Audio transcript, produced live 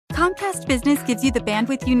Comcast Business gives you the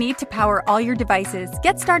bandwidth you need to power all your devices.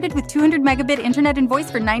 Get started with 200 megabit internet and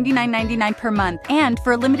voice for $99.99 per month. And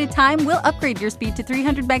for a limited time, we'll upgrade your speed to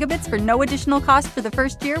 300 megabits for no additional cost for the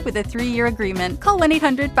first year with a 3-year agreement. Call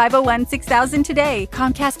 1-800-501-6000 today.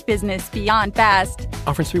 Comcast Business. Beyond fast.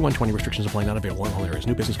 Offers 3120. Restrictions apply. Not available in all areas.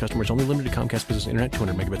 New business customers only. Limited Comcast Business Internet.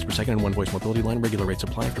 200 megabits per second and one voice mobility line. Regular rates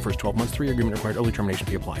apply after first 12 months. 3-year agreement required. Early termination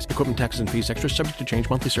fee applies. Equipment taxes and fees extra. Subject to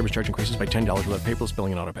change. Monthly service charge increases by $10 without paperless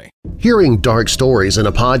billing and auto pay. Hearing dark stories in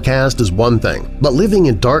a podcast is one thing, but living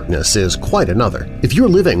in darkness is quite another. If you're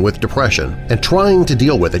living with depression and trying to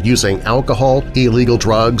deal with it using alcohol, illegal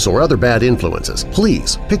drugs, or other bad influences,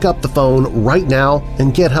 please pick up the phone right now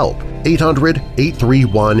and get help.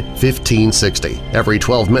 800-831-1560. Every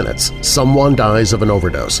 12 minutes, someone dies of an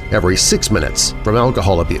overdose. Every 6 minutes from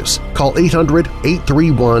alcohol abuse. Call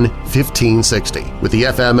 800-831-1560. With the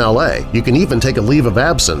FMLA, you can even take a leave of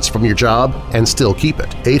absence from your job and still keep it.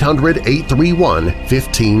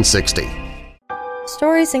 800-831-1560.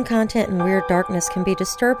 Stories and content in Weird Darkness can be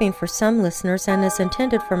disturbing for some listeners and is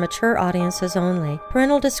intended for mature audiences only.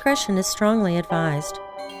 Parental discretion is strongly advised.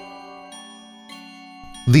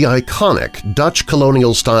 The iconic Dutch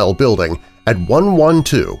colonial-style building at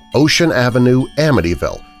 112 Ocean Avenue,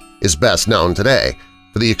 Amityville, is best known today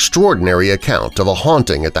for the extraordinary account of a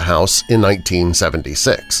haunting at the house in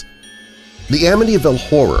 1976. The Amityville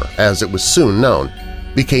Horror, as it was soon known,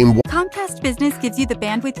 became Comcast Business gives you the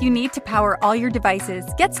bandwidth you need to power all your devices.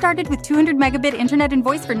 Get started with 200 megabit internet and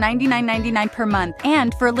voice for $99.99 per month.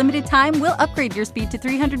 And for a limited time, we'll upgrade your speed to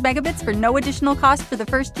 300 megabits for no additional cost for the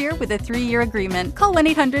first year with a 3-year agreement. Call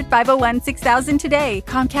 1-800-501-6000 today.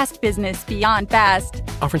 Comcast Business. Beyond fast.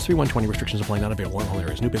 Offers 3120. Restrictions apply. Not available in all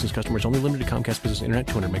areas. New business customers only. Limited Comcast Business Internet.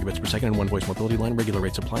 200 megabits per second and one voice mobility line. Regular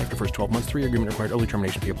rates apply after first 12 months. 3-year agreement required. Early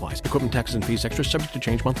termination fee applies. Equipment taxes and fees extra. Subject to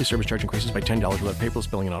change. Monthly service charge increases by $10 without paperless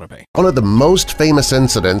billing and auto pay. one of the most famous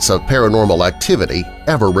incidents of paranormal activity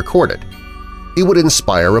ever recorded. It would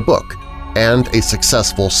inspire a book and a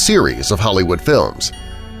successful series of Hollywood films.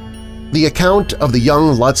 The account of the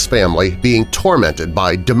young Lutz family being tormented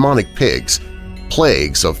by demonic pigs,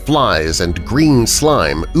 plagues of flies and green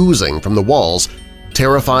slime oozing from the walls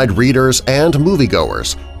terrified readers and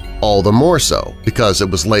moviegoers, all the more so because it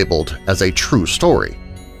was labeled as a true story.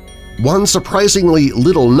 One surprisingly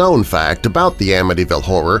little-known fact about the Amityville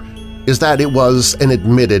Horror is that it was an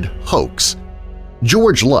admitted hoax.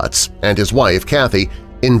 George Lutz and his wife Kathy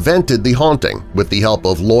invented the haunting with the help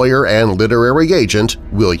of lawyer and literary agent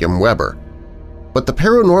William Weber. But the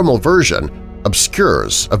paranormal version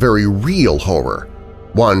obscures a very real horror,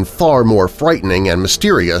 one far more frightening and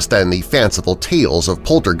mysterious than the fanciful tales of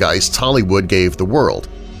poltergeists Hollywood gave the world.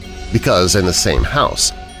 Because in the same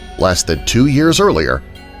house, less than 2 years earlier,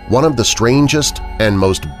 one of the strangest and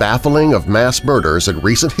most baffling of mass murders in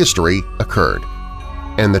recent history occurred,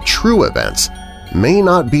 and the true events may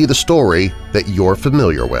not be the story that you're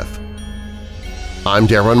familiar with. I'm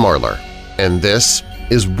Darren Marlar, and this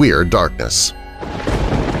is Weird Darkness.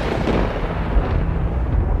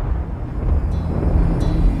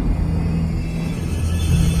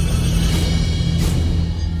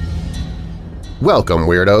 Welcome,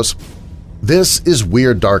 Weirdos! This is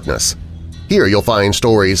Weird Darkness. Here you'll find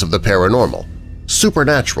stories of the paranormal,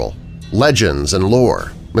 supernatural, legends and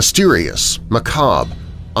lore, mysterious, macabre,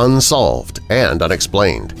 unsolved, and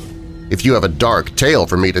unexplained. If you have a dark tale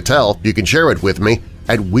for me to tell, you can share it with me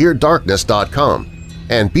at WeirdDarkness.com.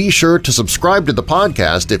 And be sure to subscribe to the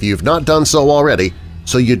podcast if you've not done so already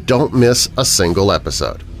so you don't miss a single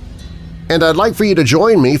episode. And I'd like for you to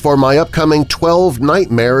join me for my upcoming 12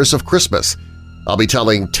 Nightmares of Christmas. I'll be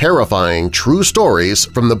telling terrifying true stories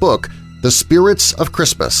from the book The Spirits of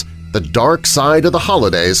Christmas, The Dark Side of the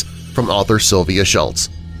Holidays from author Sylvia Schultz.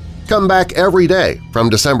 Come back every day from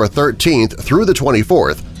December 13th through the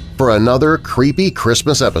 24th for another creepy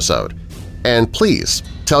Christmas episode. And please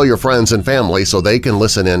tell your friends and family so they can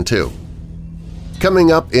listen in too.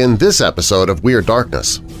 Coming up in this episode of Weird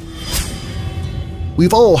Darkness.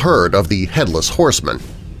 We've all heard of the Headless Horseman,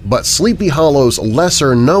 but Sleepy Hollow's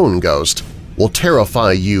lesser-known ghost will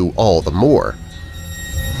terrify you all the more.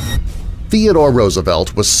 Theodore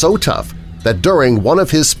Roosevelt was so tough that during one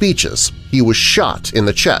of his speeches he was shot in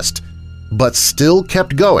the chest, but still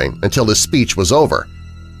kept going until his speech was over.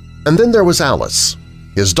 And then there was Alice,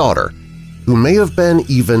 his daughter, who may have been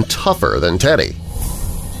even tougher than Teddy.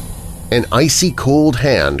 An icy cold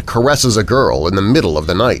hand caresses a girl in the middle of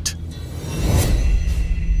the night.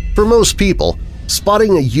 For most people,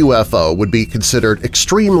 spotting a UFO would be considered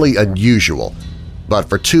extremely unusual, but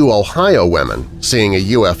for 2 Ohio women, seeing a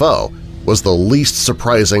UFO was the least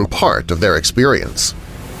surprising part of their experience.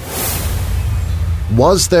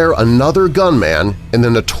 Was there another gunman in the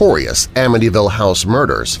notorious Amityville house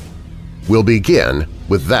murders? We'll begin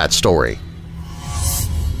with that story.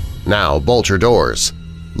 Now bolt your doors,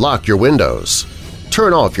 lock your windows,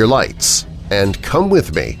 turn off your lights, and come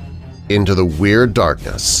with me into the weird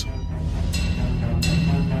darkness.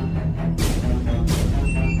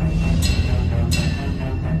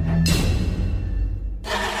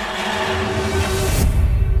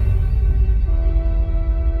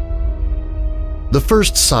 The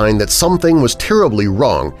first sign that something was terribly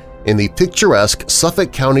wrong in the picturesque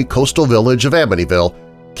Suffolk County coastal village of Amityville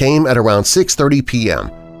came at around 6:30 p.m.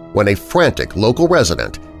 when a frantic local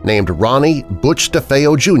resident named Ronnie Butch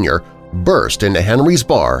DeFeo Jr. burst into Henry's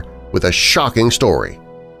bar with a shocking story.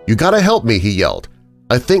 "You gotta help me," he yelled.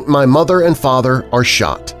 "I think my mother and father are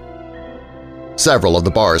shot." Several of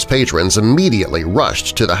the bar's patrons immediately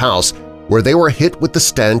rushed to the house where they were hit with the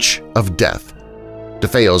stench of death.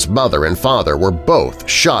 DeFeo's mother and father were both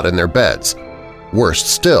shot in their beds. Worst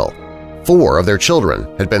still, 4 of their children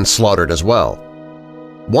had been slaughtered as well.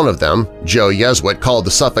 One of them, Joe Yeswit, called the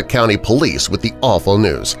Suffolk County Police with the awful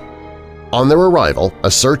news. On their arrival, a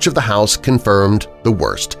search of the house confirmed the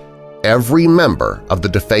worst. Every member of the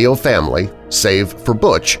DeFeo family, save for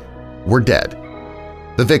Butch, were dead.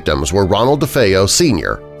 The victims were Ronald DeFeo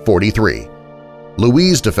Sr., 43,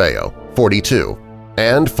 Louise DeFeo, 42,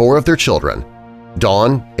 and 4 of their children,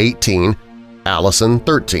 Dawn, 18, Allison,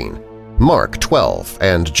 13, Mark, 12,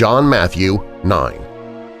 and John Matthew, 9.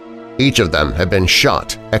 Each of them had been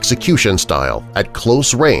shot execution-style at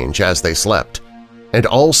close range as they slept, and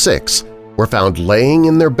all 6 were found laying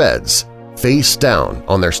in their beds, face down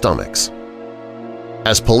on their stomachs.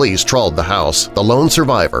 As police trawled the house, the lone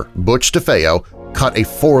survivor, Butch DeFeo, cut a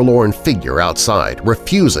forlorn figure outside,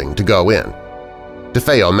 refusing to go in.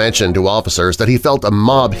 DeFeo mentioned to officers that he felt a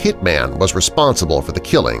mob hitman was responsible for the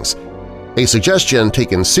killings, a suggestion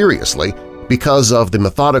taken seriously because of the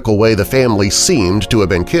methodical way the family seemed to have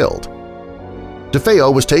been killed. DeFeo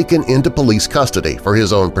was taken into police custody for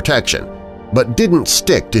his own protection, but didn't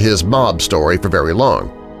stick to his mob story for very long.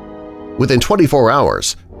 Within 24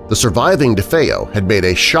 hours, the surviving DeFeo had made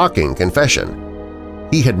a shocking confession.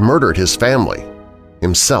 He had murdered his family,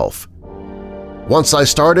 himself. "Once I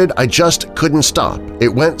started, I just couldn't stop.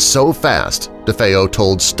 It went so fast," DeFeo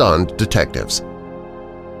told stunned detectives.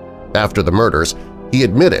 After the murders, he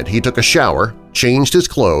admitted he took a shower, changed his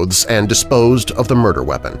clothes, and disposed of the murder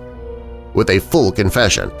weapon. With a full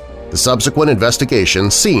confession, the subsequent investigation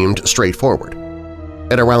seemed straightforward.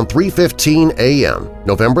 At around 3:15 a.m.,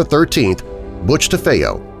 November 13th, Butch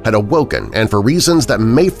DeFeo had awoken and, for reasons that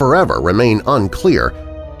may forever remain unclear,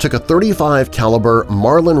 took a .35 caliber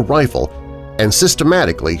Marlin rifle and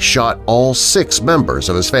systematically shot all 6 members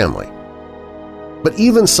of his family. But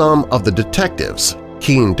even some of the detectives,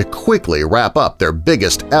 keen to quickly wrap up their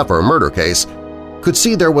biggest ever murder case, could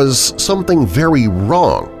see there was something very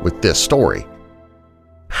wrong with this story.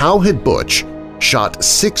 How had Butch shot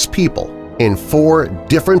 6 people in 4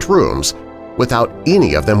 different rooms without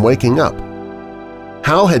any of them waking up?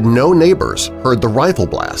 How had no neighbors heard the rifle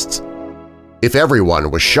blasts? If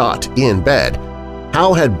everyone was shot in bed,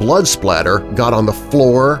 how had blood splatter got on the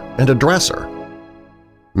floor and a dresser?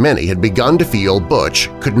 Many had begun to feel Butch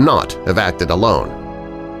could not have acted alone.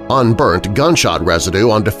 Unburnt gunshot residue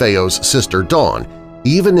on DeFeo's sister Dawn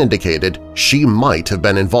even indicated she might have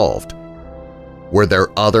been involved. Were there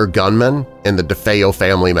other gunmen in the DeFeo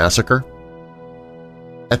family massacre?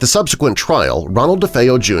 At the subsequent trial, Ronald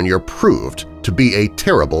DeFeo Jr. proved to be a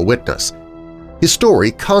terrible witness. His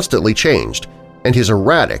story constantly changed, and his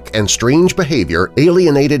erratic and strange behavior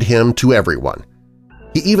alienated him to everyone.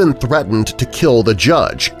 He even threatened to kill the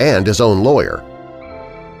judge and his own lawyer.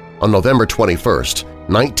 On November 21,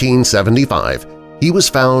 1975, he was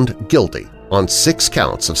found guilty on 6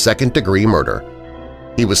 counts of second-degree murder.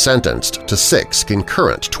 He was sentenced to 6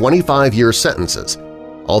 concurrent 25-year sentences,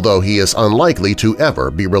 although he is unlikely to ever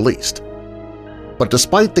be released. But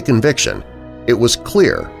despite the conviction, it was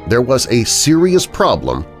clear there was a serious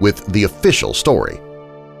problem with the official story.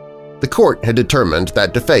 The court had determined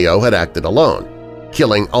that DeFeo had acted alone,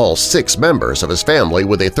 killing all 6 members of his family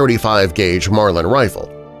with a .35-gauge Marlin rifle.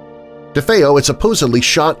 DeFeo had supposedly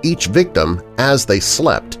shot each victim as they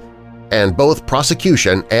slept, and both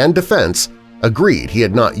prosecution and defense agreed he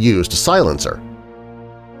had not used a silencer.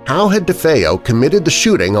 How had DeFeo committed the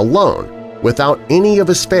shooting alone without any of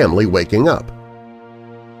his family waking up?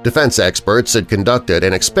 Defense experts had conducted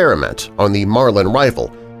an experiment on the Marlin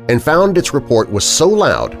rifle and found its report was so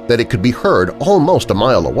loud that it could be heard almost a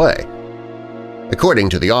mile away. According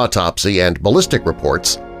to the autopsy and ballistic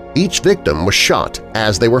reports, each victim was shot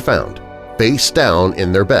as they were found, face down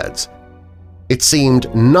in their beds. It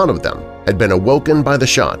seemed none of them had been awoken by the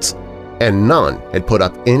shots, and none had put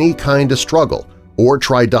up any kind of struggle or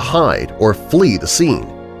tried to hide or flee the scene.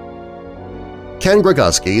 Ken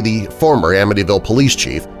Groguski, the former Amityville police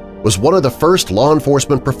chief, was one of the first law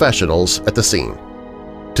enforcement professionals at the scene.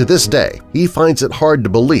 To this day, he finds it hard to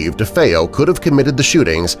believe DeFeo could have committed the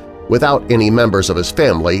shootings without any members of his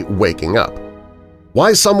family waking up.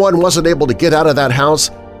 Why someone wasn't able to get out of that house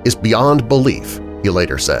is beyond belief, he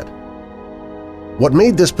later said. What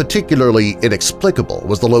made this particularly inexplicable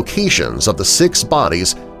was the locations of the 6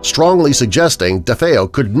 bodies, strongly suggesting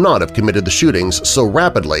DeFeo could not have committed the shootings so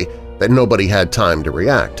rapidly that nobody had time to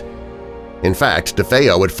react. In fact,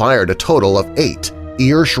 DeFeo had fired a total of 8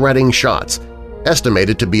 ear-shredding shots,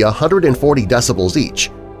 estimated to be 140 decibels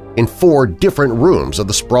each, in 4 different rooms of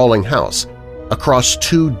the sprawling house, across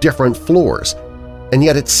 2 different floors, and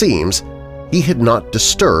yet it seems he had not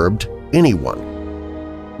disturbed anyone.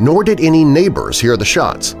 Nor did any neighbors hear the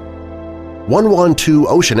shots. 112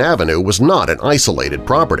 Ocean Avenue was not an isolated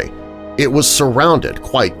property. It was surrounded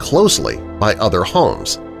quite closely by other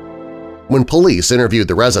homes. When police interviewed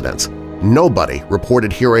the residents, nobody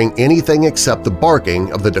reported hearing anything except the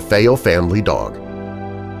barking of the DeFeo family dog.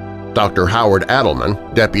 Dr. Howard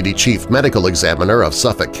Adelman, Deputy Chief Medical Examiner of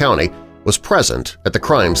Suffolk County, was present at the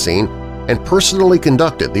crime scene and personally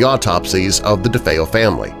conducted the autopsies of the DeFeo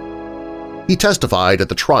family. He testified at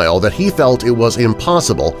the trial that he felt it was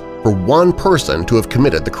impossible for one person to have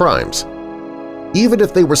committed the crimes. Even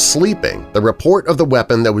if they were sleeping, the report of the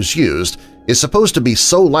weapon that was used is supposed to be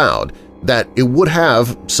so loud that it would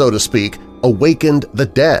have, so to speak, awakened the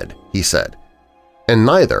dead, he said. And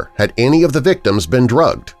neither had any of the victims been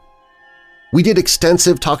drugged. We did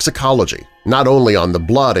extensive toxicology, not only on the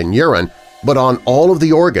blood and urine, but on all of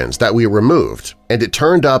the organs that we removed, and it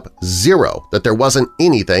turned up 0 that there wasn't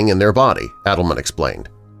anything in their body, Adelman explained.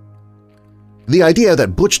 The idea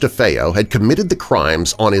that Butch DeFeo had committed the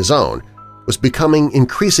crimes on his own was becoming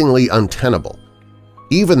increasingly untenable.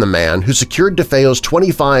 Even the man who secured DeFeo's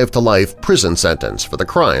 25-to-life prison sentence for the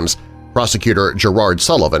crimes, prosecutor Gerard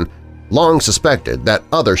Sullivan, long suspected that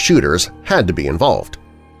other shooters had to be involved.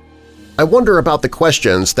 I wonder about the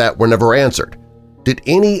questions that were never answered. Did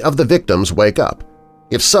any of the victims wake up?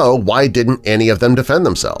 If so, why didn't any of them defend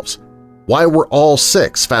themselves? Why were all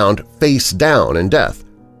 6 found face down in death?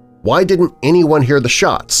 Why didn't anyone hear the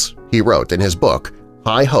shots? He wrote in his book,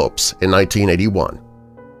 High Hopes, in 1981.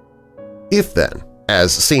 If then,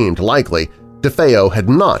 as seemed likely, DeFeo had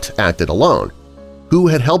not acted alone, who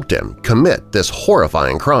had helped him commit this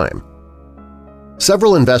horrifying crime?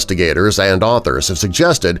 Several investigators and authors have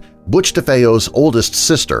suggested Butch DeFeo's oldest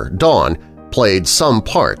sister, Dawn, played some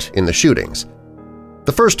part in the shootings.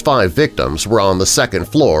 The first 5 victims were on the 2nd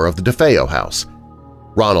floor of the DeFeo house.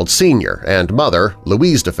 Ronald Sr. and mother,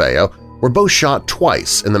 Louise DeFeo, were both shot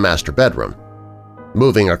twice in the master bedroom.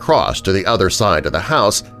 Moving across to the other side of the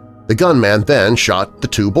house, the gunman then shot the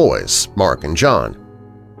 2 boys, Mark and John.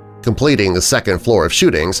 Completing the 2nd floor of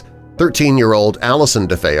shootings, 13-year-old Allison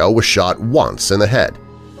DeFeo was shot once in the head.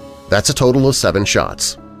 That's a total of 7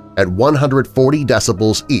 shots, at 140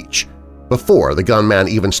 decibels each, before the gunman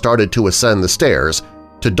even started to ascend the stairs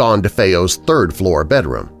to Dawn DeFeo's 3rd-floor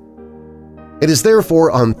bedroom. It is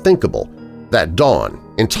therefore unthinkable that Dawn,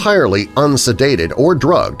 entirely unsedated or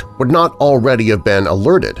drugged, would not already have been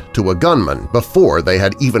alerted to a gunman before they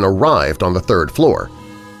had even arrived on the 3rd floor.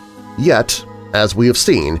 Yet, as we have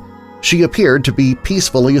seen, she appeared to be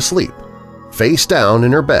peacefully asleep, face down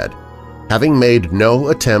in her bed, having made no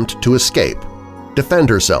attempt to escape, defend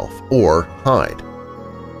herself, or hide.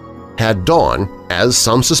 Had Dawn, as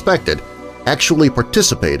some suspected, actually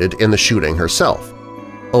participated in the shooting herself,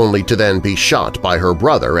 only to then be shot by her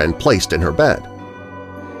brother and placed in her bed?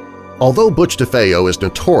 Although Butch DeFeo is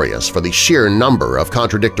notorious for the sheer number of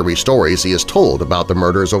contradictory stories he has told about the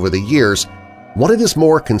murders over the years, one of his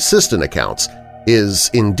more consistent accounts is,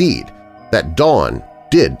 indeed, that Dawn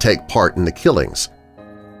did take part in the killings.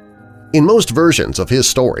 In most versions of his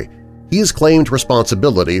story, he has claimed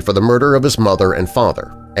responsibility for the murder of his mother and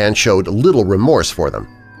father and showed little remorse for them.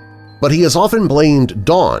 But he has often blamed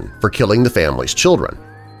Dawn for killing the family's children,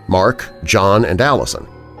 Mark, John, and Allison.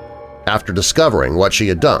 After discovering what she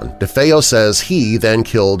had done, DeFeo says he then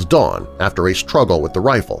killed Dawn after a struggle with the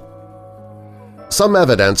rifle. Some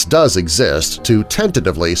evidence does exist to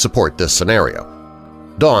tentatively support this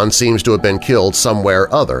scenario. Dawn seems to have been killed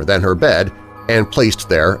somewhere other than her bed and placed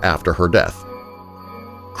there after her death.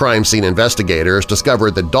 Crime scene investigators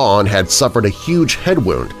discovered that Dawn had suffered a huge head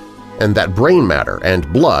wound and that brain matter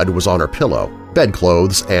and blood was on her pillow,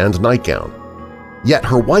 bedclothes, and nightgown. Yet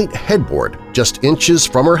her white headboard, just inches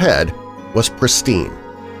from her head, was pristine.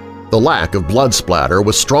 The lack of blood splatter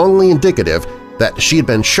was strongly indicative that she had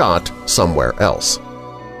been shot somewhere else.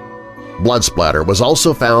 Blood splatter was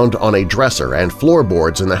also found on a dresser and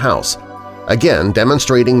floorboards in the house, again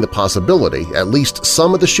demonstrating the possibility at least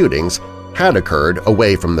some of the shootings had occurred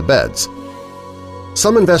away from the beds.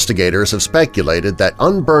 Some investigators have speculated that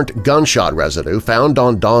unburnt gunshot residue found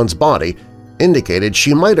on Dawn's body indicated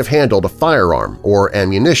she might have handled a firearm or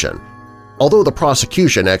ammunition, although the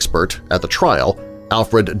prosecution expert at the trial,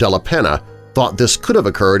 Alfred Della Penna, thought this could have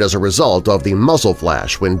occurred as a result of the muzzle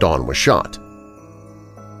flash when Dawn was shot.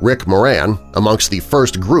 Rick Moran, amongst the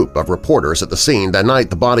first group of reporters at the scene that night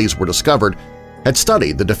the bodies were discovered, had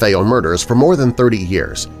studied the DeFeo murders for more than 30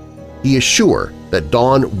 years. He is sure that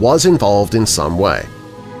Dawn was involved in some way.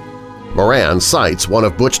 Moran cites one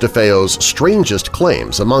of Butch DeFeo's strangest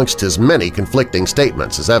claims amongst his many conflicting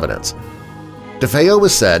statements as evidence. DeFeo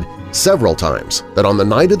has said several times that on the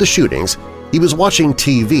night of the shootings he was watching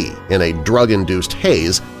TV in a drug-induced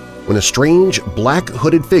haze when a strange black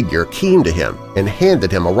hooded figure came to him and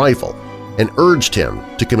handed him a rifle and urged him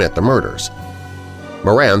to commit the murders.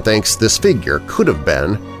 Moran thinks this figure could have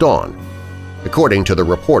been Dawn. According to the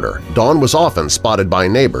reporter, Dawn was often spotted by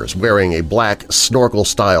neighbors wearing a black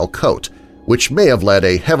snorkel-style coat, which may have led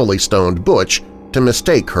a heavily stoned Butch to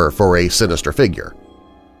mistake her for a sinister figure.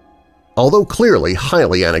 Although clearly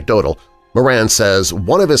highly anecdotal, Moran says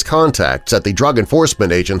one of his contacts at the Drug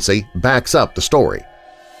Enforcement Agency backs up the story.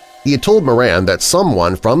 He had told Moran that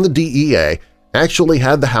someone from the DEA actually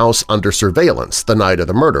had the house under surveillance the night of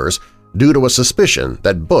the murders due to a suspicion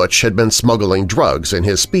that Butch had been smuggling drugs in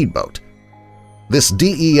his speedboat. This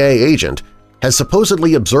DEA agent has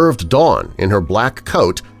supposedly observed Dawn in her black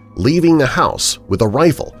coat leaving the house with a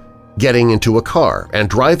rifle, getting into a car, and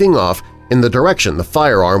driving off in the direction the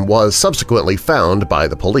firearm was subsequently found by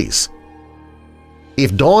the police.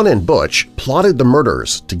 If Dawn and Butch plotted the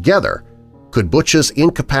murders together, could Butch's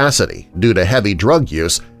incapacity due to heavy drug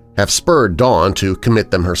use have spurred Dawn to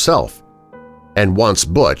commit them herself? And once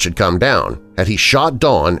Butch had come down, had he shot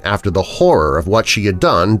Dawn after the horror of what she had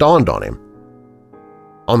done dawned on him?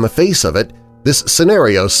 On the face of it, this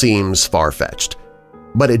scenario seems far-fetched,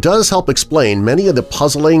 but it does help explain many of the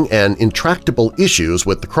puzzling and intractable issues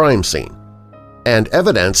with the crime scene. And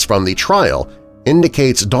evidence from the trial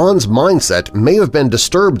indicates Dawn's mindset may have been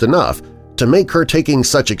disturbed enough to make her taking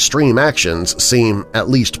such extreme actions seem at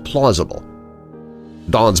least plausible.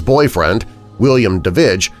 Dawn's boyfriend, William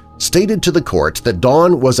Davidge, stated to the court that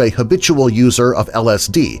Dawn was a habitual user of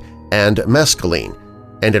LSD and mescaline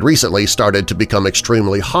and had recently started to become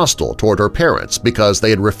extremely hostile toward her parents because they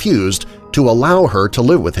had refused to allow her to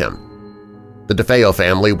live with him. The DeFeo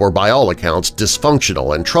family were by all accounts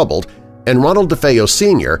dysfunctional and troubled, and Ronald DeFeo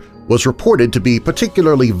Sr. was reported to be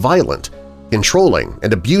particularly violent, controlling,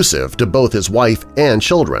 and abusive to both his wife and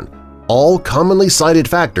children, all commonly cited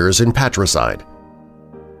factors in patricide.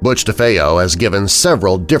 Butch DeFeo has given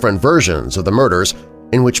several different versions of the murders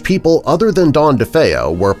in which people other than Dawn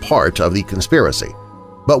DeFeo were part of the conspiracy,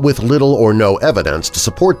 but with little or no evidence to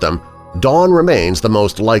support them, Dawn remains the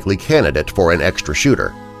most likely candidate for an extra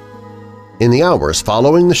shooter. In the hours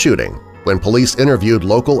following the shooting, when police interviewed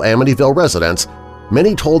local Amityville residents,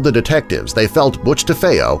 many told the detectives they felt Butch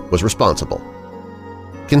DeFeo was responsible.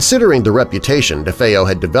 Considering the reputation DeFeo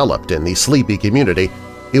had developed in the sleepy community,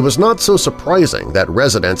 it was not so surprising that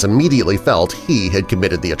residents immediately felt he had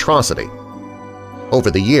committed the atrocity. Over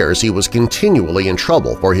the years, he was continually in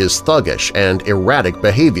trouble for his thuggish and erratic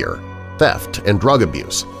behavior, theft, and drug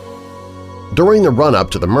abuse. During the run-up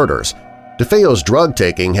to the murders, DeFeo's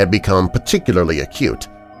drug-taking had become particularly acute.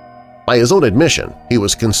 By his own admission, he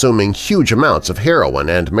was consuming huge amounts of heroin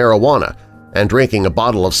and marijuana and drinking a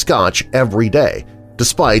bottle of scotch every day,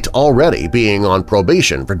 despite already being on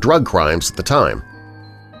probation for drug crimes at the time.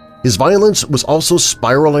 His violence was also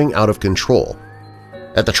spiraling out of control.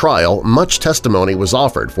 At the trial, much testimony was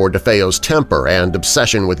offered for DeFeo's temper and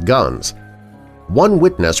obsession with guns. One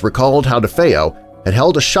witness recalled how DeFeo had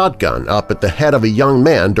held a shotgun up at the head of a young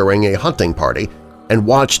man during a hunting party and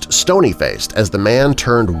watched stony-faced as the man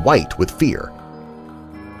turned white with fear.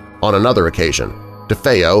 On another occasion,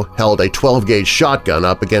 DeFeo held a 12-gauge shotgun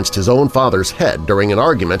up against his own father's head during an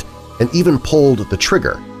argument and even pulled the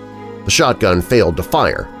trigger. The shotgun failed to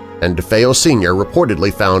fire, and DeFeo Sr.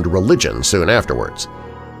 reportedly found religion soon afterwards.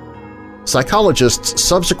 Psychologists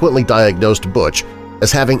subsequently diagnosed Butch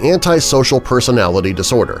as having antisocial personality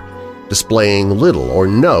disorder, displaying little or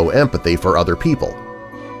no empathy for other people.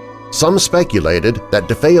 Some speculated that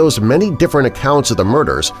DeFeo's many different accounts of the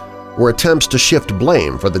murders were attempts to shift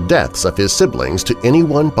blame for the deaths of his siblings to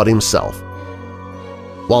anyone but himself.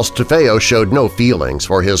 Whilst DeFeo showed no feelings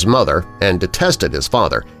for his mother and detested his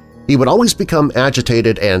father, He would always become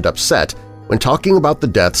agitated and upset when talking about the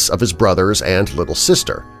deaths of his brothers and little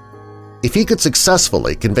sister. If he could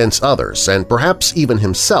successfully convince others, and perhaps even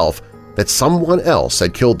himself, that someone else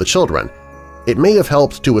had killed the children, it may have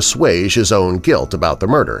helped to assuage his own guilt about the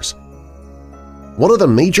murders. One of the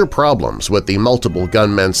major problems with the multiple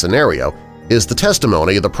gunmen scenario is the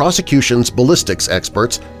testimony of the prosecution's ballistics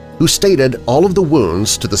experts who stated all of the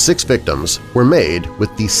wounds to the 6 victims were made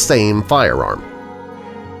with the same firearm.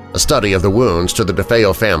 A study of the wounds to the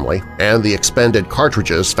DeFeo family and the expended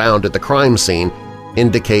cartridges found at the crime scene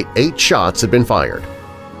indicate 8 shots had been fired.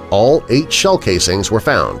 All 8 shell casings were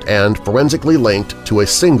found and forensically linked to a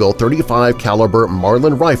single .35 caliber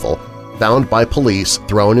Marlin rifle found by police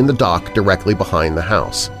thrown in the dock directly behind the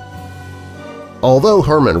house. Although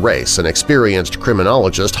Herman Race, an experienced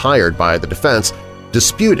criminologist hired by the defense,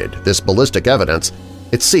 disputed this ballistic evidence,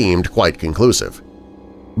 it seemed quite conclusive.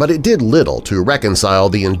 But it did little to reconcile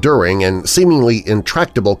the enduring and seemingly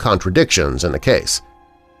intractable contradictions in the case.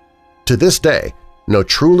 To this day, no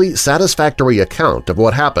truly satisfactory account of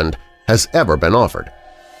what happened has ever been offered.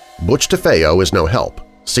 Butch DeFeo is no help,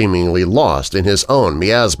 seemingly lost in his own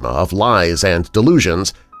miasma of lies and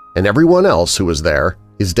delusions, and everyone else who was there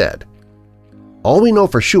is dead. All we know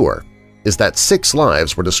for sure is that 6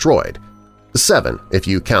 lives were destroyed, 7 if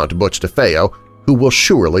you count Butch DeFeo, who will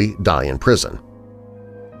surely die in prison.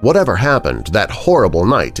 Whatever happened that horrible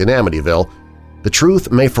night in Amityville, the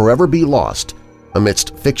truth may forever be lost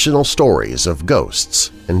amidst fictional stories of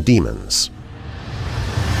ghosts and demons.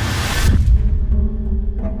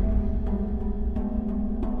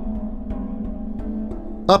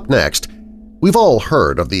 Up next, we've all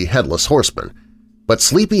heard of the Headless Horseman, but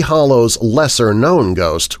Sleepy Hollow's lesser-known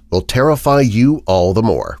ghost will terrify you all the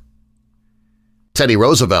more. Teddy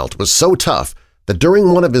Roosevelt was so tough that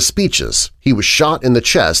during one of his speeches he was shot in the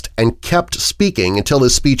chest and kept speaking until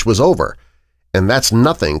his speech was over, and that's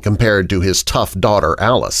nothing compared to his tough daughter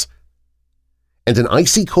Alice. And an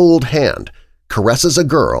icy-cold hand caresses a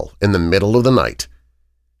girl in the middle of the night.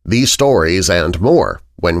 These stories and more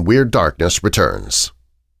when Weird Darkness returns.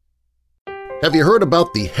 Have you heard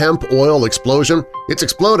about the hemp oil explosion? It's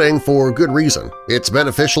exploding for good reason. It's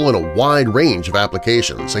beneficial in a wide range of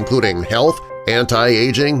applications, including health,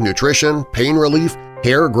 anti-aging, nutrition, pain relief,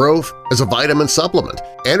 hair growth, as a vitamin supplement,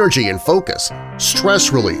 energy and focus,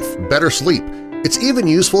 stress relief, better sleep. It's even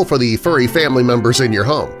useful for the furry family members in your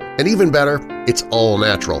home. And even better, it's all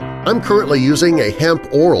natural. I'm currently using a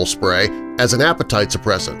hemp oral spray as an appetite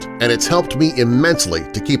suppressant, and it's helped me immensely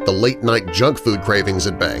to keep the late-night junk food cravings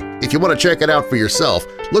at bay. If you want to check it out for yourself,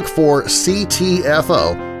 look for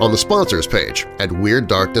CTFO on the sponsors page at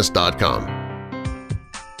WeirdDarkness.com.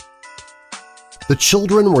 The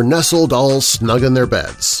children were nestled all snug in their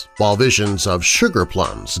beds, while visions of sugar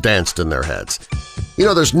plums danced in their heads. You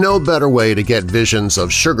know, there's no better way to get visions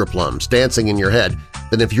of sugar plums dancing in your head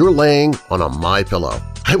than if you're laying on a MyPillow.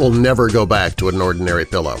 I will never go back to an ordinary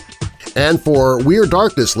pillow. And for Weird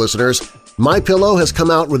Darkness listeners, MyPillow has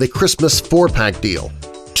come out with a Christmas 4-pack deal.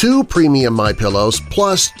 2 premium MyPillows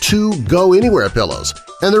plus 2 Go Anywhere pillows.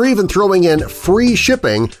 And they're even throwing in free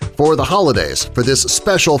shipping for the holidays for this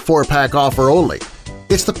special 4-pack offer only.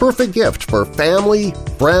 It's the perfect gift for family,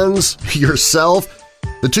 friends, yourself.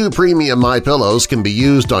 The 2 premium MyPillows can be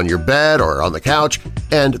used on your bed or on the couch,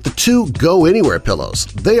 and the 2 Go Anywhere pillows,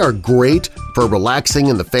 they are great for relaxing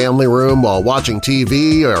in the family room while watching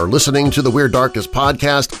TV or listening to the Weird Darkness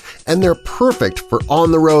podcast, and they're perfect for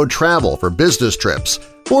on-the-road travel for business trips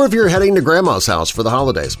or if you're heading to Grandma's house for the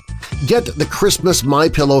holidays. Get the Christmas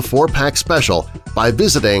MyPillow 4-pack special by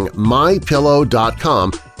visiting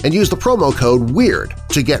MyPillow.com and use the promo code WEIRD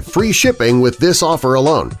to get free shipping with this offer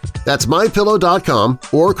alone. That's MyPillow.com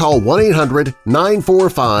or call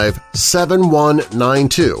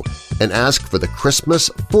 1-800-945-7192 and ask for the Christmas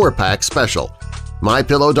 4-pack special.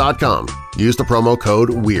 MyPillow.com. Use the promo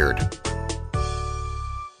code WEIRD.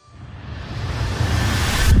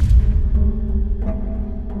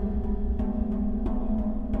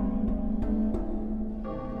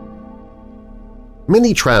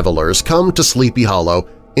 Many travelers come to Sleepy Hollow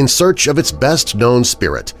in search of its best-known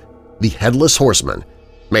spirit, the Headless Horseman,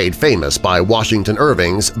 made famous by Washington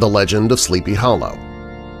Irving's The Legend of Sleepy Hollow.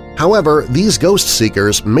 However, these ghost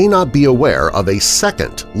seekers may not be aware of a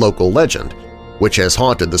second local legend, which has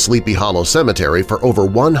haunted the Sleepy Hollow Cemetery for over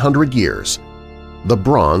 100 years, the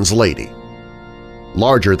Bronze Lady.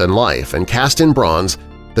 Larger than life and cast in bronze,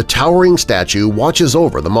 the towering statue watches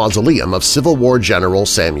over the mausoleum of Civil War General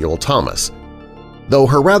Samuel Thomas. Though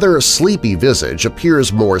her rather sleepy visage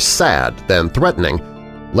appears more sad than threatening,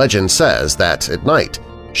 legend says that at night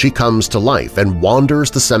she comes to life and wanders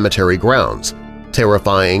the cemetery grounds,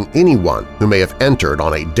 terrifying anyone who may have entered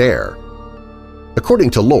on a dare. According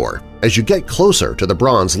to lore, as you get closer to the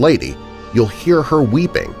Bronze Lady, you'll hear her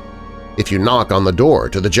weeping. If you knock on the door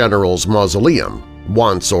to the general's mausoleum,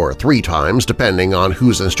 once or 3 times depending on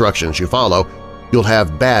whose instructions you follow, you'll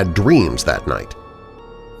have bad dreams that night.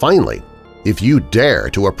 Finally, if you dare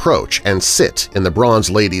to approach and sit in the Bronze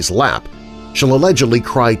Lady's lap, she'll allegedly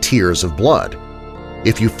cry tears of blood.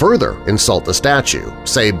 If you further insult the statue,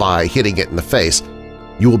 say by hitting it in the face,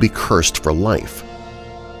 you will be cursed for life.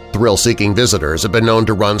 Thrill-seeking visitors have been known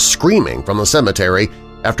to run screaming from the cemetery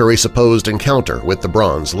after a supposed encounter with the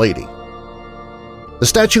Bronze Lady. The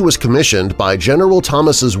statue was commissioned by General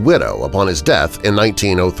Thomas's widow upon his death in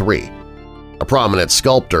 1903. A prominent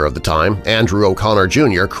sculptor of the time, Andrew O'Connor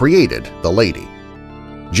Jr., created the lady.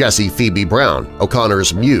 Jessie Phoebe Brown,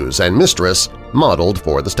 O'Connor's muse and mistress, modeled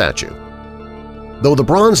for the statue. Though the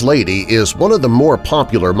Bronze Lady is one of the more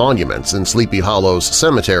popular monuments in Sleepy Hollow's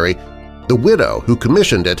cemetery, the widow who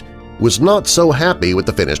commissioned it was not so happy with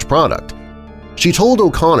the finished product. She told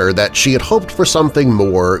O'Connor that she had hoped for something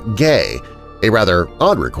more gay, a rather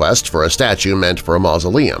odd request for a statue meant for a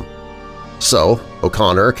mausoleum. So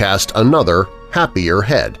O'Connor cast another, happier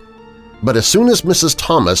head. But as soon as Mrs.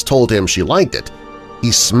 Thomas told him she liked it,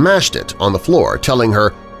 he smashed it on the floor, telling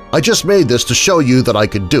her, "I just made this to show you that I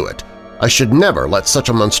could do it. I should never let such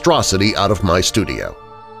a monstrosity out of my studio."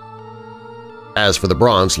 As for the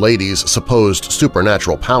Bronze Lady's supposed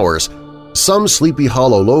supernatural powers, some Sleepy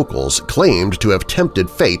Hollow locals claimed to have tempted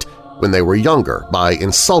fate when they were younger by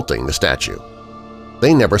insulting the statue.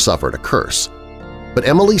 They never suffered a curse. But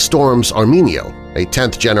Emily Storms Arminio, a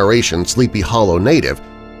 10th-generation Sleepy Hollow native,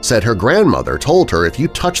 said her grandmother told her if you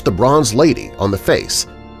touch the Bronze Lady on the face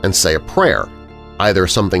and say a prayer, either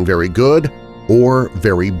something very good or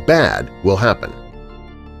very bad will happen.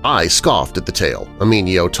 I scoffed at the tale,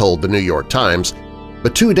 Arminio told the New York Times,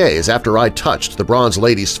 but 2 days after I touched the Bronze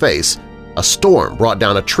Lady's face, a storm brought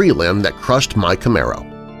down a tree limb that crushed my Camaro.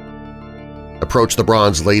 Approach the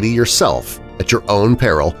Bronze Lady yourself at your own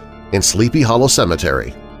peril in Sleepy Hollow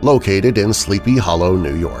Cemetery, located in Sleepy Hollow,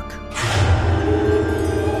 New York.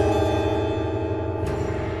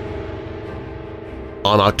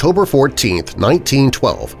 On October 14,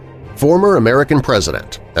 1912, former American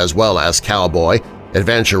president, as well as cowboy,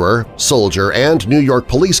 adventurer, soldier, and New York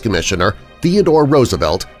Police Commissioner Theodore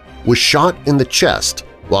Roosevelt was shot in the chest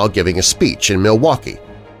while giving a speech in Milwaukee,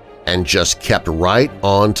 and just kept right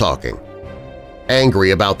on talking.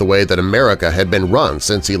 Angry about the way that America had been run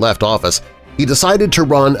since he left office, he decided to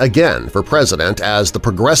run again for president as the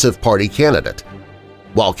Progressive Party candidate.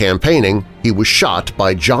 While campaigning, he was shot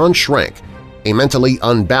by John Schrank, a mentally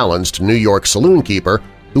unbalanced New York saloon keeper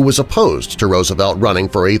who was opposed to Roosevelt running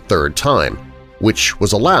for a 3rd time, which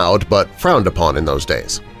was allowed but frowned upon in those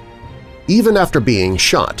days. Even after being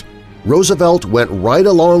shot, Roosevelt went right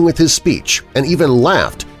along with his speech and even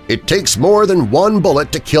laughed, "It takes more than one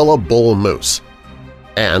bullet to kill a bull moose."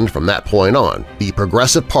 And from that point on, the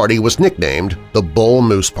Progressive Party was nicknamed the Bull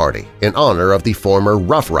Moose Party in honor of the former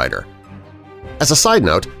Rough Rider. As a side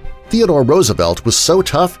note, Theodore Roosevelt was so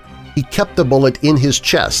tough he kept the bullet in his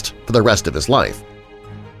chest for the rest of his life.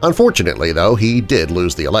 Unfortunately, though, he did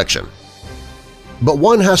lose the election. But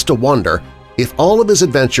one has to wonder if all of his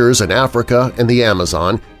adventures in Africa and the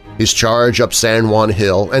Amazon, his charge up San Juan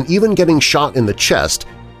Hill, and even getting shot in the chest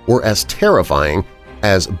were as terrifying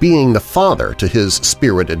as being the father to his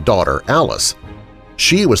spirited daughter Alice.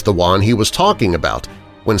 She was the one he was talking about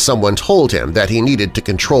when someone told him that he needed to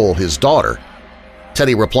control his daughter.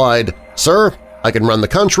 Teddy replied, "Sir, I can run the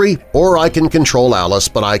country or I can control Alice,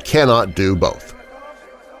 but I cannot do both."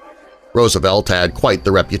 Roosevelt had quite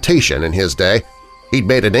the reputation in his day. He'd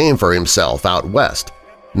made a name for himself out west,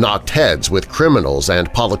 knocked heads with criminals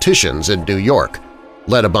and politicians in New York,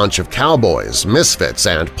 led a bunch of cowboys, misfits,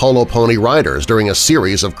 and polo pony riders during a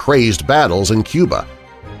series of crazed battles in Cuba,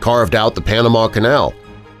 carved out the Panama Canal,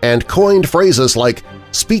 and coined phrases like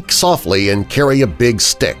 "speak softly and carry a big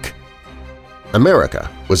stick." America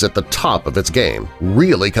was at the top of its game,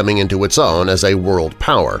 really coming into its own as a world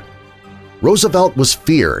power. Roosevelt was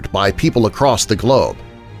feared by people across the globe,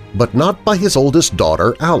 but not by his oldest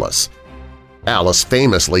daughter, Alice. Alice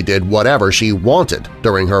famously did whatever she wanted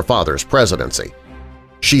during her father's presidency.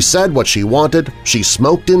 She said what she wanted, she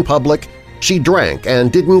smoked in public, she drank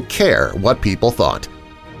and didn't care what people thought.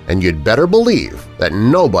 And you'd better believe that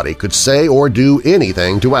nobody could say or do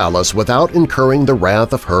anything to Alice without incurring the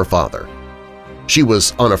wrath of her father. She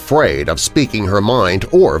was unafraid of speaking her mind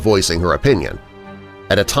or voicing her opinion.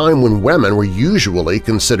 At a time when women were usually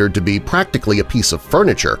considered to be practically a piece of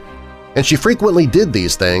furniture, and she frequently did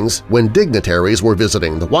these things when dignitaries were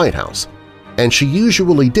visiting the White House. and she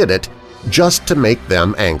usually did it just to make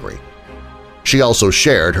them angry. She also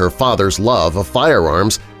shared her father's love of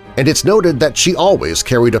firearms, and it's noted that she always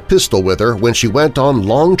carried a pistol with her when she went on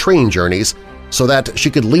long train journeys so that she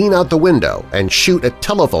could lean out the window and shoot at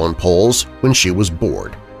telephone poles when she was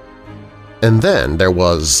bored. And then there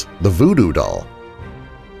was the voodoo doll.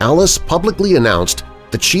 Alice publicly announced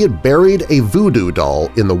that she had buried a voodoo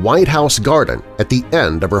doll in the White House garden at the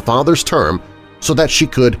end of her father's term so that she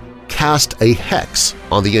could cast a hex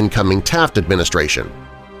on the incoming Taft administration.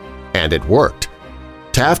 And it worked.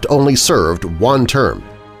 Taft only served one term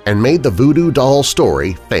and made the voodoo doll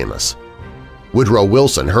story famous. Woodrow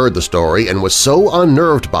Wilson heard the story and was so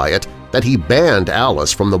unnerved by it that he banned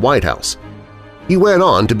Alice from the White House. He went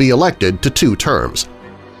on to be elected to 2 terms,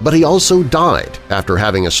 but he also died after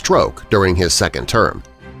having a stroke during his second term.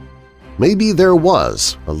 Maybe there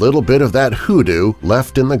was a little bit of that hoodoo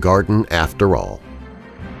left in the garden after all.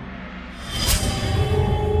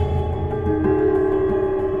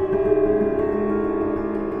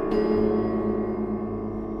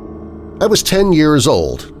 I was 10 years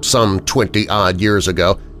old, some 20-odd years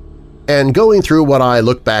ago, and going through what I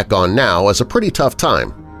look back on now as a pretty tough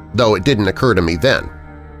time, though it didn't occur to me then.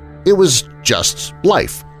 It was just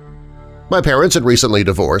life. My parents had recently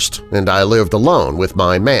divorced, and I lived alone with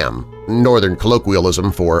my ma'am, northern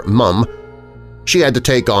colloquialism for mum. She had to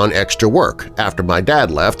take on extra work after my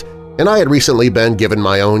dad left, and I had recently been given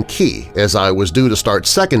my own key as I was due to start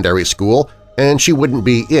secondary school and she wouldn't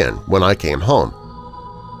be in when I came home.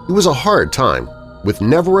 It was a hard time, with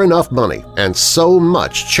never enough money and so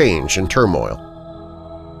much change and turmoil.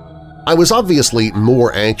 I was obviously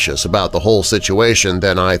more anxious about the whole situation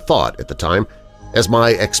than I thought at the time, as my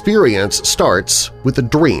experience starts with a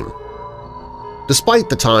dream. Despite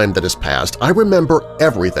the time that has passed, I remember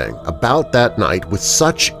everything about that night with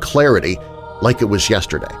such clarity like it was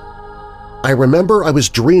yesterday. I remember I was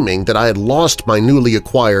dreaming that I had lost my newly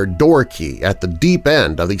acquired door key at the deep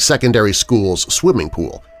end of the secondary school's swimming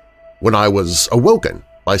pool, when I was awoken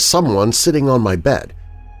by someone sitting on my bed.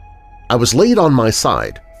 I was laid on my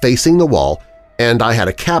side, facing the wall, and I had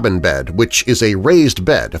a cabin bed, which is a raised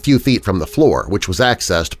bed a few feet from the floor, which was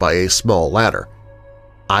accessed by a small ladder.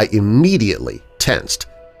 I immediately tensed.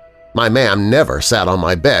 My ma'am never sat on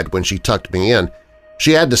my bed when she tucked me in.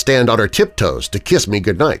 She had to stand on her tiptoes to kiss me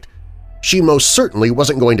goodnight. She most certainly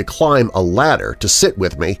wasn't going to climb a ladder to sit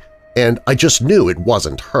with me, and I just knew it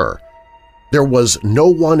wasn't her. There was no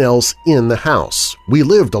one else in the house. We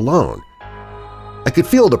lived alone. I could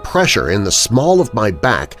feel the pressure in the small of my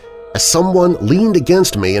back as someone leaned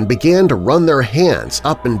against me and began to run their hands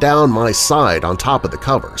up and down my side on top of the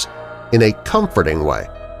covers, in a comforting way,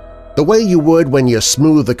 the way you would when you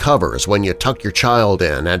smooth the covers when you tuck your child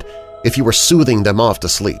in and if you were soothing them off to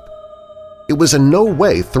sleep. It was in no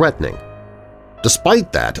way threatening.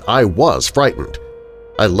 Despite that, I was frightened.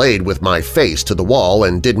 I laid with my face to the wall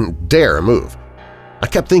and didn't dare move. I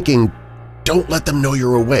kept thinking, "Don't let them know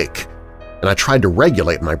you're awake," and I tried to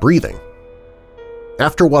regulate my breathing.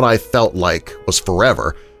 After what I felt like was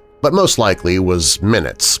forever, but most likely was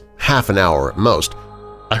minutes, half an hour at most,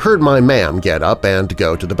 I heard my ma'am get up and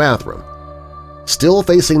go to the bathroom. Still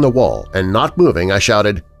facing the wall and not moving, I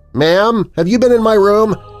shouted, "Ma'am, have you been in my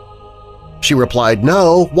room?" She replied,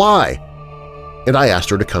 "No, why?" And I asked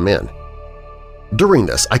her to come in. During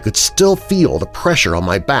this, I could still feel the pressure on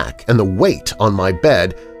my back and the weight on my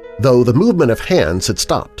bed, though the movement of hands had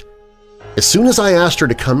stopped. As soon as I asked her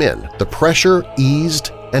to come in, the pressure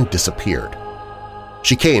eased and disappeared.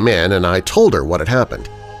 She came in and I told her what had happened.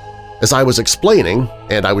 As I was explaining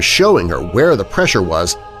and I was showing her where the pressure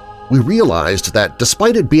was, we realized that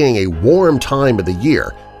despite it being a warm time of the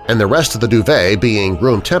year and the rest of the duvet being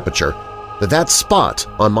room temperature, that spot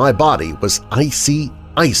on my body was icy,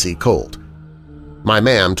 icy cold. My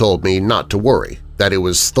ma'am told me not to worry, that it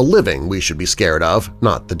was the living we should be scared of,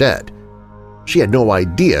 not the dead. She had no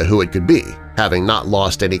idea who it could be, having not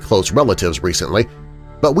lost any close relatives recently,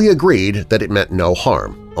 but we agreed that it meant no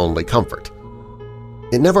harm, only comfort.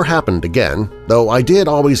 It never happened again, though I did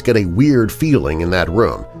always get a weird feeling in that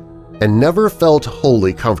room and never felt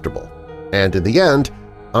wholly comfortable, and in the end,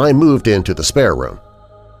 I moved into the spare room.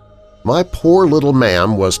 My poor little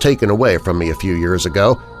ma'am was taken away from me a few years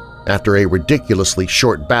ago after a ridiculously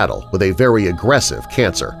short battle with a very aggressive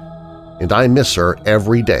cancer, and I miss her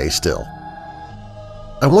every day still.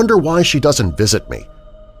 I wonder why she doesn't visit me,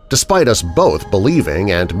 despite us both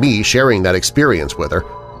believing and me sharing that experience with her,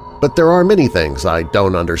 but there are many things I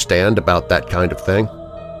don't understand about that kind of thing.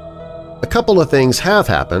 A couple of things have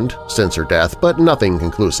happened since her death, but nothing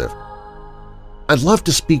conclusive. I'd love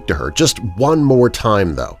to speak to her just one more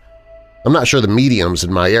time, though. I'm not sure the mediums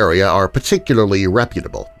in my area are particularly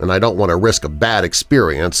reputable, and I don't want to risk a bad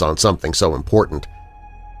experience on something so important.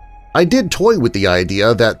 I did toy with the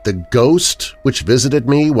idea that the ghost which visited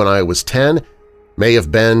me when I was 10 may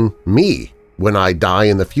have been me when I die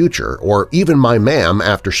in the future, or even my ma'am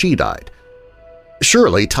after she died.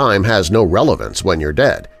 Surely time has no relevance when you're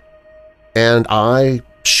dead. And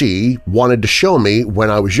she wanted to show me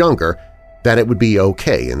when I was younger that it would be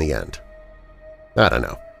okay in the end. I don't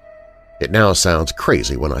know. It now sounds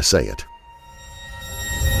crazy when I say it.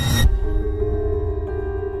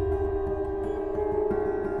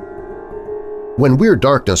 When Weird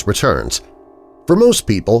Darkness returns, for most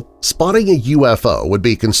people, spotting a UFO would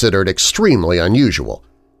be considered extremely unusual,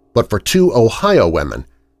 but for two Ohio women,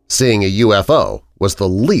 seeing a UFO was the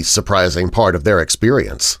least surprising part of their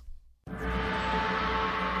experience.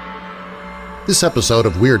 This episode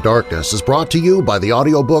of Weird Darkness is brought to you by the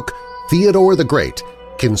audiobook Theodore the Great,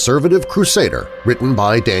 Conservative Crusader, written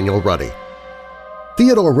by Daniel Ruddy.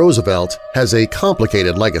 Theodore Roosevelt has a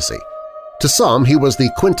complicated legacy. To some, he was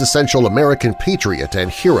the quintessential American patriot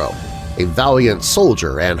and hero, a valiant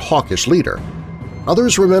soldier and hawkish leader.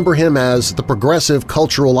 Others remember him as the progressive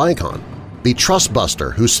cultural icon, the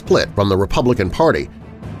trustbuster who split from the Republican Party.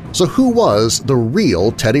 So who was the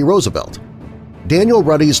real Teddy Roosevelt? Daniel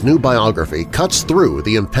Ruddy's new biography cuts through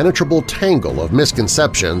the impenetrable tangle of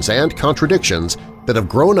misconceptions and contradictions that have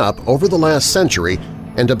grown up over the last century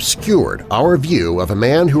and obscured our view of a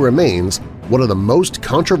man who remains one of the most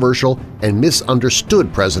controversial and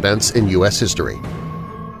misunderstood presidents in U.S. history.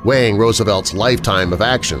 Weighing Roosevelt's lifetime of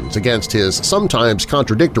actions against his sometimes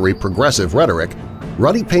contradictory progressive rhetoric,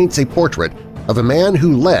 Ruddy paints a portrait of a man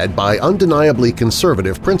who led by undeniably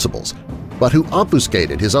conservative principles, but who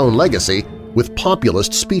obfuscated his own legacy with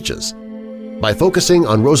populist speeches. By focusing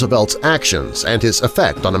on Roosevelt's actions and his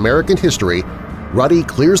effect on American history, Ruddy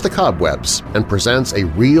clears the cobwebs and presents a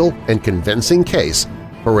real and convincing case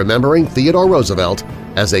for remembering Theodore Roosevelt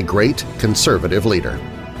as a great conservative leader.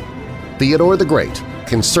 Theodore the Great,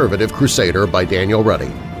 Conservative Crusader by Daniel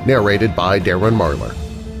Ruddy, narrated by Darren Marlar.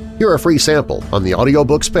 Hear a free sample on the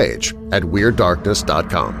audiobooks page at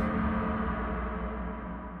WeirdDarkness.com.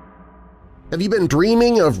 Have you been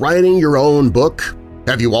dreaming of writing your own book?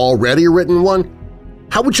 Have you already written one?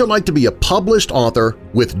 How would you like to be a published author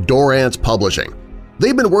with Dorrance Publishing?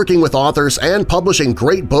 They've been working with authors and publishing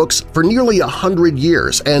great books for nearly 100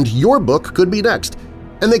 years, and your book could be next.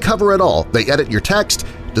 And they cover it all. They edit your text,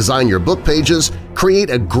 design your book pages, create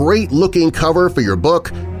a great-looking cover for your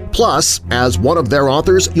book. Plus, as one of their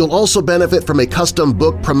authors, you'll also benefit from a custom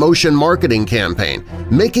book promotion marketing campaign,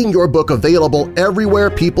 making your book available everywhere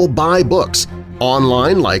people buy books,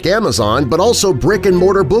 online like Amazon, but also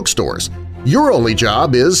brick-and-mortar bookstores. Your only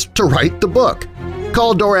job is to write the book.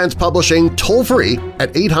 Call Dorrance Publishing toll-free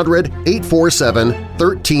at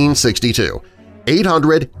 800-847-1362,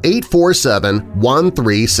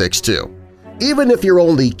 800-847-1362. Even if you're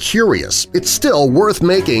only curious, it's still worth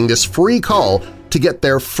making this free call to get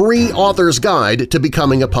their free author's guide to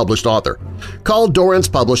becoming a published author. Call Dorrance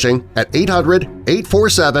Publishing at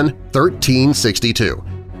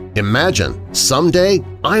 800-847-1362. Imagine someday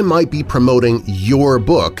I might be promoting your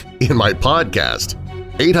book in my podcast.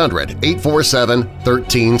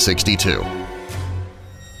 800-847-1362.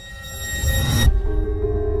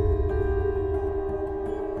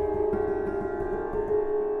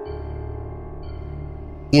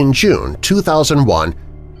 In June 2001,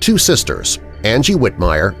 two sisters, Angie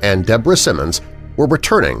Whitmire and Deborah Simmons, were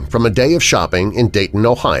returning from a day of shopping in Dayton,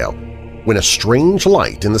 Ohio, when a strange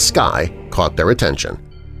light in the sky caught their attention.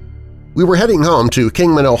 "We were heading home to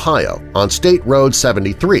Kingman, Ohio, on State Road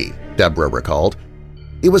 73, Deborah recalled.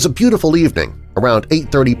 It was a beautiful evening, around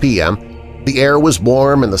 8:30 p.m. The air was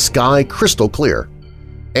warm and the sky crystal clear.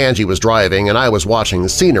 Angie was driving and I was watching the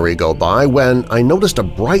scenery go by when I noticed a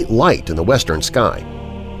bright light in the western sky.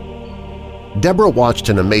 Deborah watched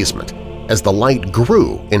in amazement as the light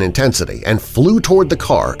grew in intensity and flew toward the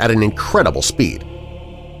car at an incredible speed.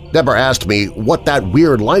 Deborah asked me what that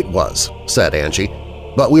weird light was, said Angie,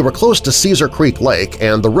 but we were close to Cedar Creek Lake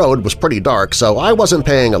and the road was pretty dark, so I wasn't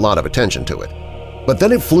paying a lot of attention to it. But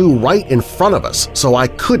then it flew right in front of us, so I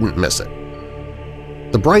couldn't miss it.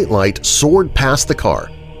 The bright light soared past the car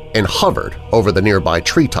and hovered over the nearby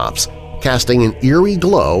treetops, casting an eerie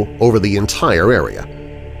glow over the entire area.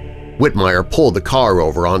 Whitmire pulled the car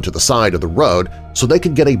over onto the side of the road so they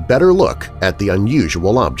could get a better look at the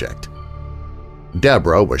unusual object.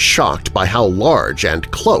 Deborah was shocked by how large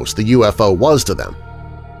and close the UFO was to them.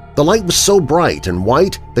 The light was so bright and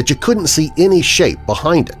white that you couldn't see any shape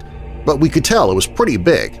behind it, but we could tell it was pretty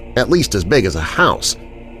big, at least as big as a house.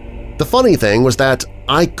 The funny thing was that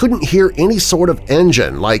I couldn't hear any sort of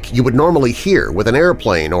engine like you would normally hear with an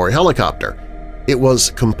airplane or helicopter. It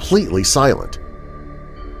was completely silent.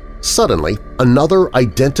 Suddenly, another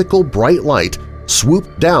identical bright light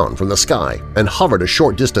swooped down from the sky and hovered a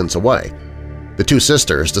short distance away. The two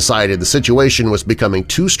sisters decided the situation was becoming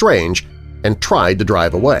too strange and tried to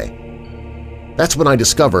drive away. That's when I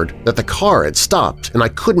discovered that the car had stopped and I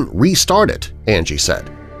couldn't restart it, Angie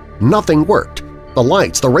said. Nothing worked. The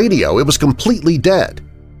lights, the radio, it was completely dead.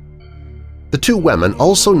 The two women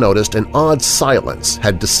also noticed an odd silence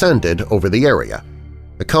had descended over the area,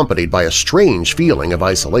 accompanied by a strange feeling of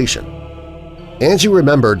isolation. Angie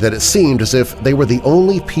remembered that it seemed as if they were the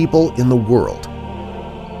only people in the world.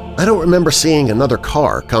 I don't remember seeing another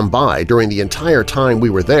car come by during the entire time we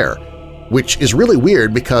were there, which is really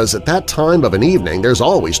weird because at that time of an evening there's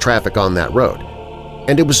always traffic on that road.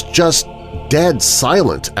 And it was just dead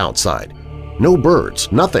silent outside. No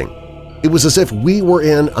birds, nothing. It was as if we were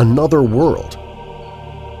in another world.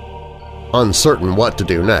 Uncertain what to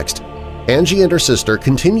do next, Angie and her sister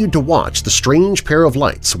continued to watch the strange pair of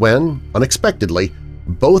lights when, unexpectedly,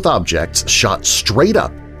 both objects shot straight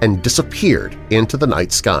up and disappeared into the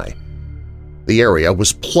night sky. The area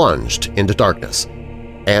was plunged into darkness,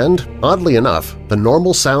 and, oddly enough, the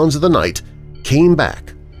normal sounds of the night came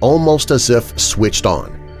back almost as if switched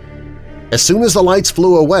on. As soon as the lights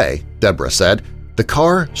flew away, Deborah said, the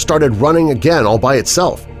car started running again all by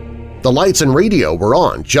itself. The lights and radio were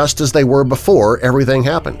on just as they were before everything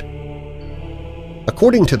happened.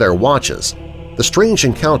 According to their watches, the strange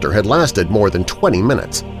encounter had lasted more than 20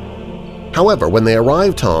 minutes. However, when they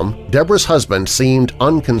arrived home, Deborah's husband seemed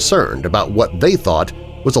unconcerned about what they thought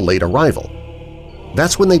was a late arrival.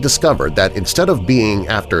 That's when they discovered that instead of being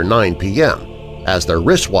after 9 p.m., as their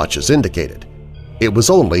wristwatches indicated, it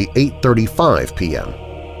was only 8:35 p.m.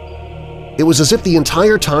 It was as if the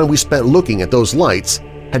entire time we spent looking at those lights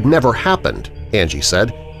had never happened, Angie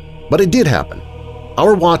said. But it did happen.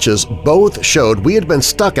 Our watches both showed we had been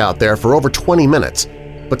stuck out there for over 20 minutes,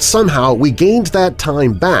 but somehow we gained that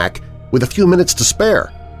time back with a few minutes to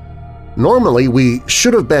spare. Normally, we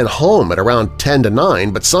should have been home at around 10 to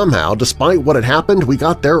 9, but somehow, despite what had happened, we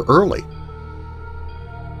got there early.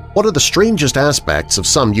 One of the strangest aspects of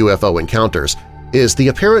some UFO encounters is the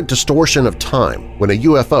apparent distortion of time when a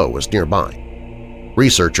UFO is nearby.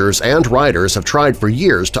 Researchers and writers have tried for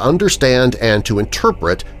years to understand and to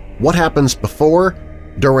interpret what happens before,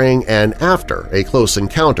 during, and after a close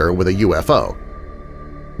encounter with a UFO.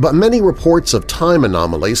 But many reports of time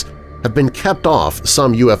anomalies have been kept off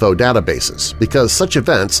some UFO databases because such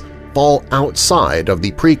events fall outside of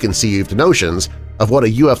the preconceived notions of what a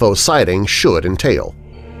UFO sighting should entail.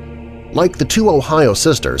 Like the two Ohio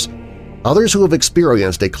sisters, others who have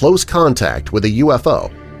experienced a close contact with a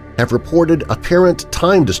UFO have reported apparent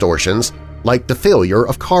time distortions like the failure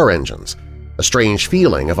of car engines, a strange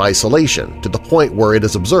feeling of isolation to the point where it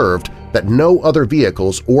is observed that no other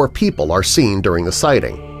vehicles or people are seen during the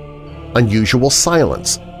sighting, unusual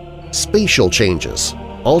silence, spatial changes,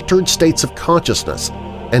 altered states of consciousness,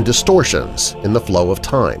 and distortions in the flow of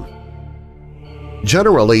time.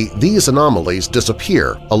 Generally, these anomalies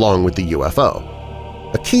disappear along with the UFO.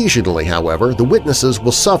 Occasionally, however, the witnesses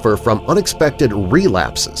will suffer from unexpected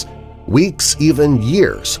relapses, weeks, even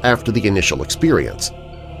years after the initial experience.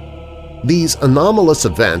 These anomalous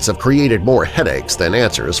events have created more headaches than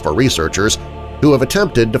answers for researchers who have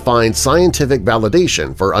attempted to find scientific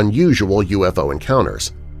validation for unusual UFO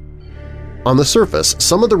encounters. On the surface,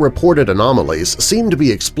 some of the reported anomalies seem to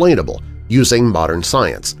be explainable using modern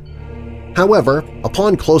science. However,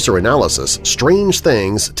 upon closer analysis, strange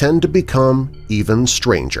things tend to become even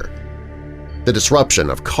stranger. The disruption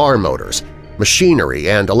of car motors, machinery,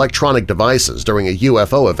 and electronic devices during a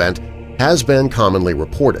UFO event has been commonly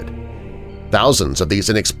reported. Thousands of these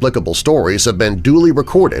inexplicable stories have been duly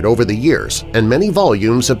recorded over the years, and many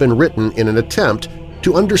volumes have been written in an attempt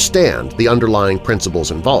to understand the underlying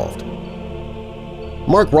principles involved.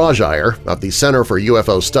 Mark Rogire of the Center for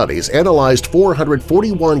UFO Studies analyzed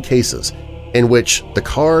 441 cases in which the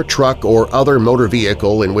car, truck, or other motor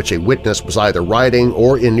vehicle in which a witness was either riding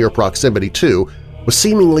or in near proximity to was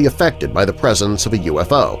seemingly affected by the presence of a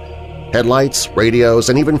UFO. Headlights, radios,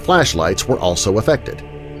 and even flashlights were also affected.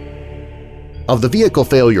 Of the vehicle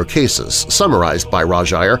failure cases summarized by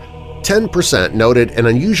Rogire, 10% noted an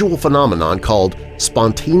unusual phenomenon called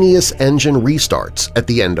spontaneous engine restarts at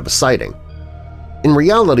the end of a sighting. In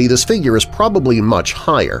reality, this figure is probably much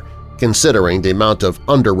higher, considering the amount of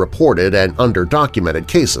underreported and underdocumented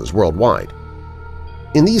cases worldwide.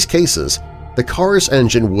 In these cases, the car's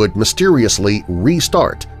engine would mysteriously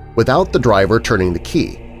restart without the driver turning the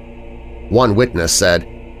key. One witness said,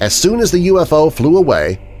 As soon as the UFO flew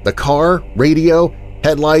away, the car, radio,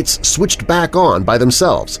 headlights switched back on by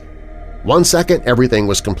themselves. 1 second everything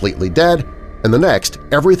was completely dead, and the next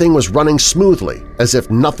everything was running smoothly as if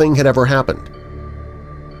nothing had ever happened.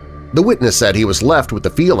 The witness said he was left with the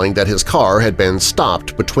feeling that his car had been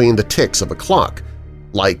stopped between the ticks of a clock,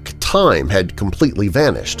 like time had completely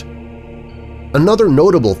vanished. Another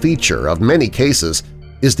notable feature of many cases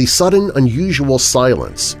is the sudden unusual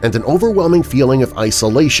silence and an overwhelming feeling of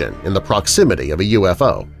isolation in the proximity of a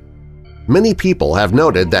UFO. Many people have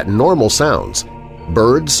noted that normal sounds –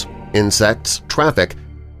 birds, insects, traffic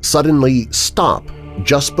 – suddenly stop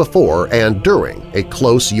just before and during a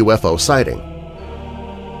close UFO sighting.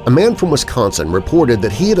 A man from Wisconsin reported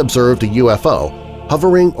that he had observed a UFO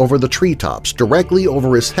hovering over the treetops directly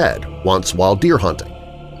over his head once while deer hunting.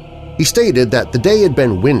 He stated that the day had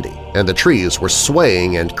been windy and the trees were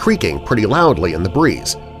swaying and creaking pretty loudly in the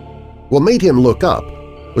breeze. What made him look up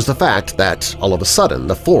was the fact that all of a sudden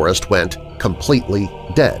the forest went completely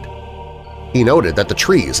dead. He noted that the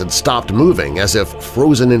trees had stopped moving as if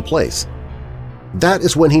frozen in place. That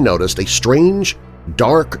is when he noticed a strange,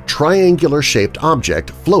 dark, triangular-shaped object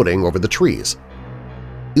floating over the trees.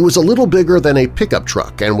 It was a little bigger than a pickup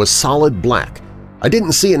truck and was solid black. I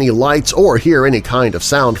didn't see any lights or hear any kind of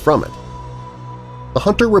sound from it. The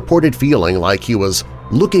hunter reported feeling like he was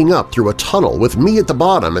looking up through a tunnel with me at the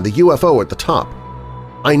bottom and the UFO at the top.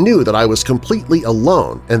 I knew that I was completely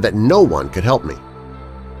alone and that no one could help me.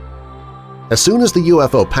 As soon as the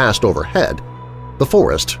UFO passed overhead, the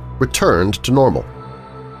forest returned to normal.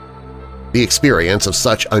 The experience of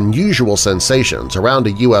such unusual sensations around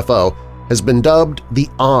a UFO has been dubbed the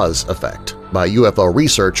Oz effect by UFO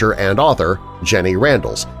researcher and author Jenny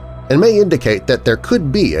Randles, and may indicate that there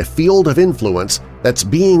could be a field of influence that's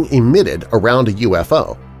being emitted around a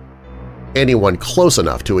UFO. Anyone close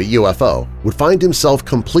enough to a UFO would find himself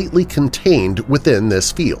completely contained within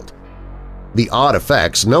this field. The odd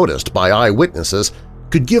effects noticed by eyewitnesses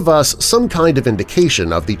could give us some kind of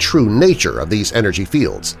indication of the true nature of these energy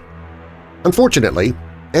fields. Unfortunately,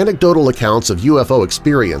 anecdotal accounts of UFO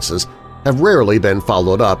experiences have rarely been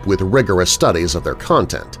followed up with rigorous studies of their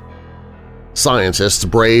content. Scientists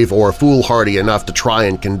brave or foolhardy enough to try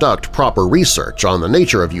and conduct proper research on the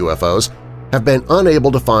nature of UFOs have been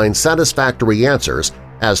unable to find satisfactory answers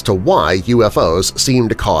as to why UFOs seem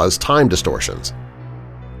to cause time distortions.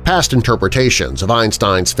 Past interpretations of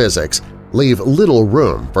Einstein's physics leave little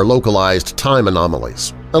room for localized time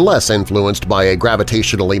anomalies, unless influenced by a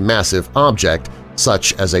gravitationally massive object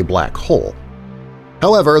such as a black hole.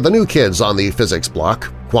 However, the new kids on the physics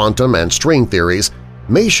block, quantum and string theories,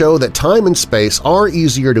 may show that time and space are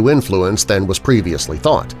easier to influence than was previously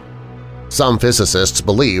thought. Some physicists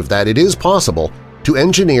believe that it is possible to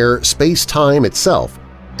engineer space-time itself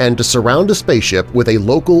and to surround a spaceship with a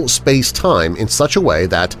local space-time in such a way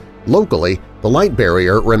that, locally, the light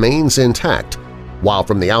barrier remains intact, while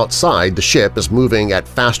from the outside the ship is moving at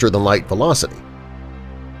faster-than-light velocity.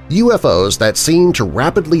 UFOs that seem to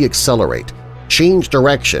rapidly accelerate, change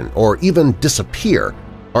direction, or even disappear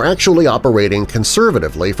are actually operating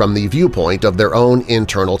conservatively from the viewpoint of their own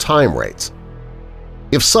internal time rates.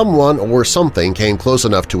 If someone or something came close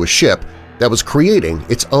enough to a ship that was creating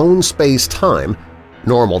its own space-time,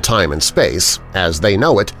 normal time and space, as they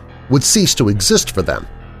know it, would cease to exist for them,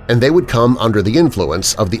 and they would come under the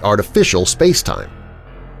influence of the artificial space-time.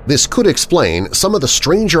 This could explain some of the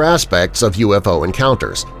stranger aspects of UFO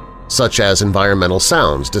encounters, such as environmental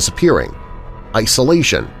sounds disappearing,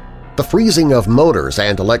 isolation, the freezing of motors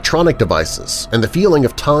and electronic devices, and the feeling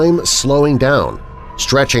of time slowing down,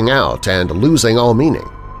 stretching out, and losing all meaning.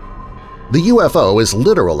 The UFO is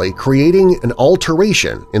literally creating an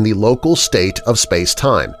alteration in the local state of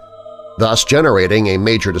space-time, thus generating a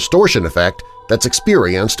major distortion effect that's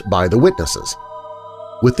experienced by the witnesses.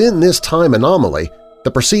 Within this time anomaly,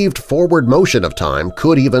 the perceived forward motion of time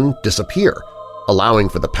could even disappear, allowing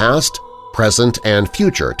for the past, present, and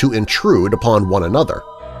future to intrude upon one another.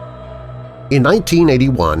 In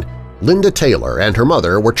 1981, Linda Taylor and her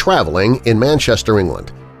mother were traveling in Manchester,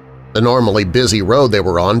 England. The normally busy road they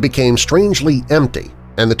were on became strangely empty,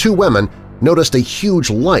 and the two women noticed a huge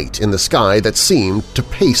light in the sky that seemed to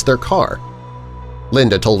pace their car.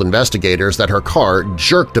 Linda told investigators that her car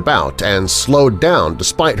jerked about and slowed down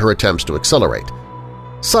despite her attempts to accelerate.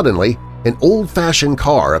 Suddenly, an old-fashioned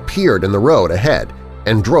car appeared in the road ahead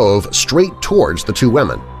and drove straight towards the two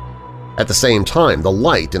women. At the same time, the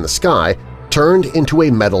light in the sky turned into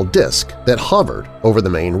a metal disc that hovered over the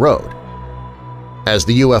main road. As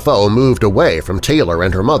the UFO moved away from Taylor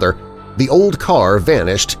and her mother, the old car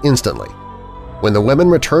vanished instantly. When the women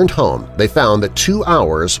returned home, they found that 2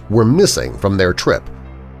 hours were missing from their trip.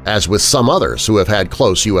 As with some others who have had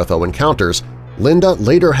close UFO encounters, Linda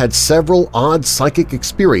later had several odd psychic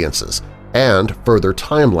experiences and further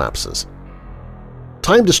time lapses.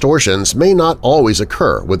 Time distortions may not always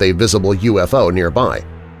occur with a visible UFO nearby.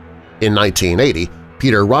 In 1980,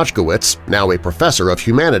 Peter Roszkowitz, now a professor of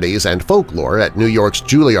humanities and folklore at New York's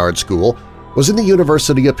Juilliard School, was in the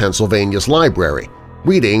University of Pennsylvania's library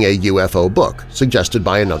reading a UFO book suggested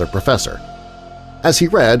by another professor. As he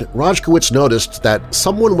read, Roszkowitz noticed that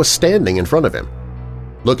someone was standing in front of him.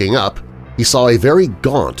 Looking up, he saw a very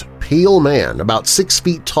gaunt, pale man about 6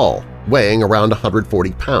 feet tall, weighing around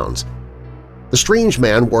 140 pounds. The strange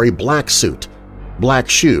man wore a black suit, black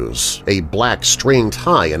shoes, a black string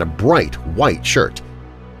tie, and a bright white shirt.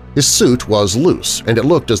 His suit was loose, and it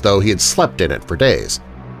looked as though he had slept in it for days.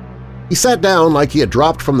 He sat down like he had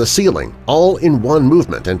dropped from the ceiling, all in one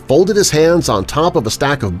movement, and folded his hands on top of a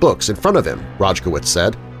stack of books in front of him, Roszkowitz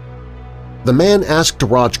said. The man asked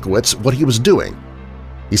Roszkowitz what he was doing.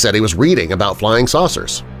 He said he was reading about flying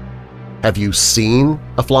saucers. "Have you seen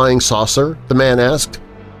a flying saucer?" the man asked.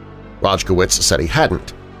 Roszkowitz said he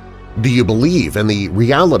hadn't. "Do you believe in the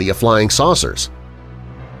reality of flying saucers?"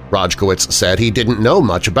 Roszkowitz said he didn't know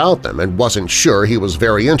much about them and wasn't sure he was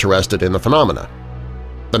very interested in the phenomena.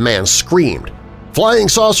 The man screamed, "Flying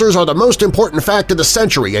saucers are the most important fact of the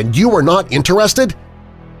century, and you are not interested?"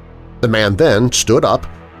 The man then stood up,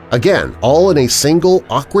 again all in a single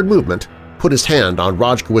awkward movement, put his hand on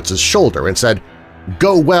Roszkowitz's shoulder and said,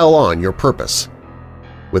 "Go well on your purpose."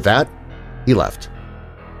 With that, he left.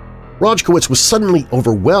 Roszkowitz was suddenly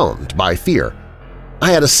overwhelmed by fear.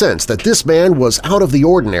 I had a sense that this man was out of the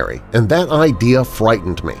ordinary, and that idea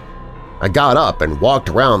frightened me. I got up and walked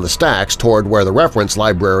around the stacks toward where the reference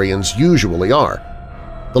librarians usually are.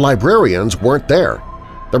 The librarians weren't there.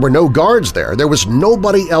 There were no guards there. There was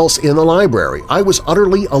nobody else in the library. I was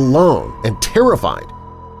utterly alone and terrified.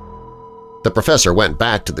 The professor went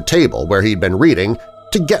back to the table where he'd been reading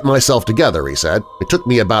to get myself together, he said. It took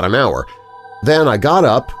me about an hour. Then I got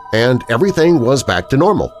up and everything was back to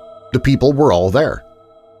normal. The people were all there.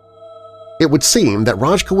 It would seem that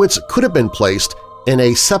Roszkowitz could have been placed in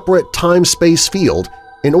a separate time-space field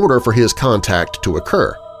in order for his contact to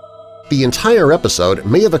occur. The entire episode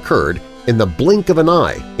may have occurred in the blink of an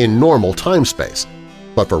eye in normal time-space,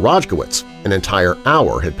 but for Roszkowitz, an entire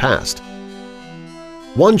hour had passed.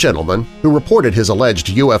 One gentleman who reported his alleged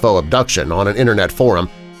UFO abduction on an internet forum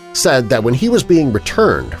said that when he was being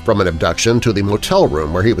returned from an abduction to the motel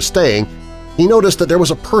room where he was staying, he noticed that there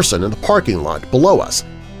was a person in the parking lot below us.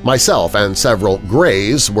 Myself and several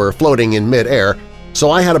grays were floating in mid-air, so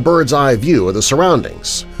I had a bird's-eye view of the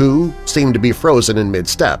surroundings, who seemed to be frozen in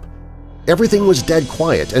mid-step. Everything was dead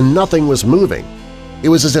quiet and nothing was moving. It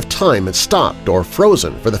was as if time had stopped or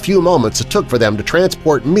frozen for the few moments it took for them to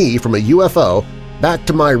transport me from a UFO back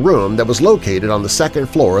to my room that was located on the second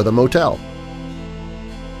floor of the motel.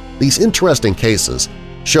 These interesting cases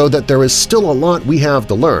show that there is still a lot we have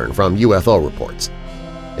to learn from UFO reports.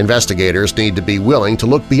 Investigators need to be willing to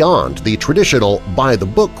look beyond the traditional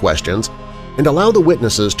by-the-book questions and allow the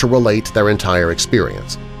witnesses to relate their entire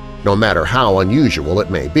experience, no matter how unusual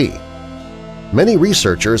it may be. Many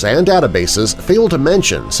researchers and databases fail to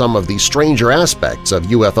mention some of the stranger aspects of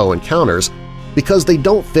UFO encounters because they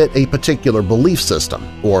don't fit a particular belief system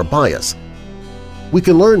or bias. We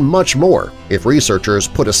can learn much more if researchers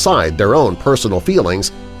put aside their own personal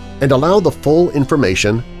feelings and allow the full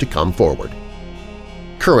information to come forward.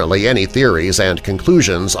 Currently, any theories and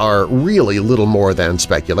conclusions are really little more than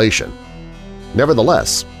speculation.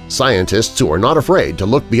 Nevertheless, scientists who are not afraid to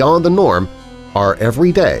look beyond the norm are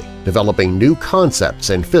every day developing new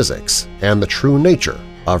concepts in physics and the true nature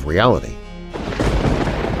of reality.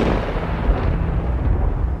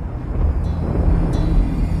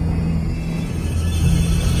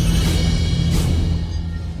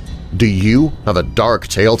 Do you have a dark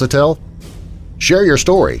tale to tell? Share your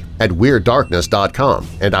story at WeirdDarkness.com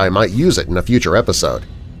and I might use it in a future episode.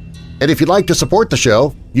 And if you'd like to support the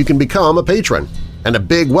show, you can become a patron. And a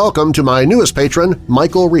big welcome to my newest patron,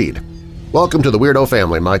 Michael Reed. Welcome to the Weirdo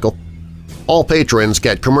family, Michael. All patrons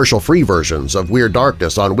get commercial-free versions of Weird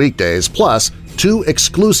Darkness on weekdays, plus 2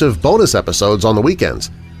 exclusive bonus episodes on the weekends.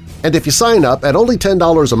 And if you sign up at only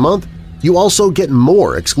 $10 a month, you also get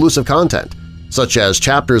more exclusive content, such as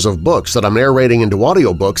chapters of books that I'm narrating into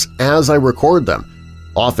audiobooks as I record them,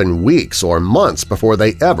 often weeks or months before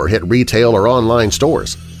they ever hit retail or online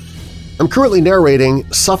stores. I'm currently narrating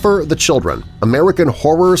Suffer the Children, American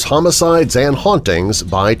Horrors, Homicides, and Hauntings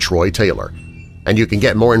by Troy Taylor, and you can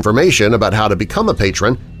get more information about how to become a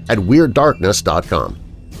patron at WeirdDarkness.com.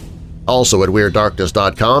 Also at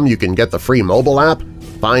WeirdDarkness.com you can get the free mobile app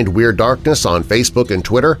Find Weird Darkness on Facebook and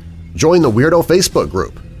Twitter, join the Weirdo Facebook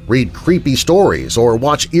group, read creepy stories, or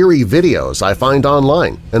watch eerie videos I find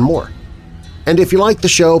online, and more. And if you like the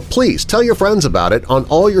show, please tell your friends about it on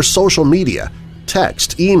all your social media,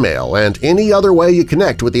 text, email, and any other way you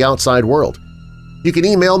connect with the outside world. You can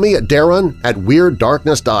email me at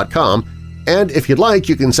darren@weirddarkness.com, and if you'd like,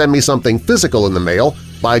 you can send me something physical in the mail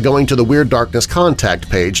by going to the Weird Darkness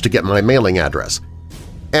contact page to get my mailing address.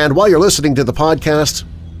 And while you're listening to the podcast,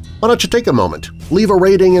 why don't you take a moment, leave a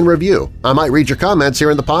rating and review. I might read your comments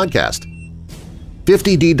here in the podcast.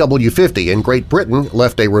 50DW50 in Great Britain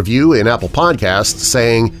left a review in Apple Podcasts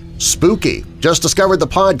saying, "Spooky! Just discovered the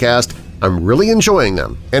podcast. I'm really enjoying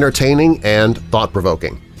them, entertaining and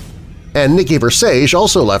thought-provoking." And Nikki Versage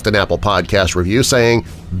also left an Apple Podcast review saying,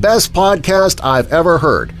 "Best podcast I've ever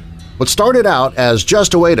heard. What started out as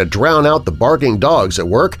just a way to drown out the barking dogs at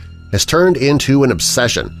work has turned into an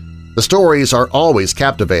obsession. The stories are always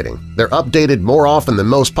captivating. They're updated more often than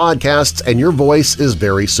most podcasts, and your voice is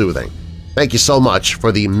very soothing. Thank you so much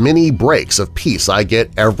for the many breaks of peace I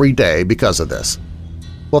get every day because of this."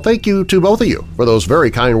 Well, thank you to both of you for those very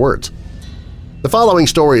kind words. The following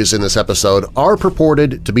stories in this episode are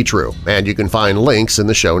purported to be true, and you can find links in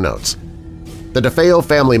the show notes. The DeFeo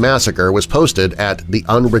family massacre was posted at The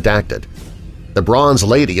Unredacted. The Bronze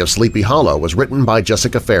Lady of Sleepy Hollow was written by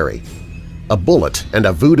Jessica Ferry. A Bullet and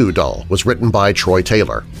a Voodoo Doll was written by Troy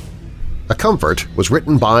Taylor. A Comfort was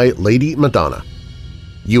written by Lady Madonna.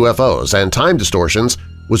 UFOs and Time Distortions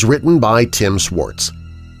was written by Tim Swartz.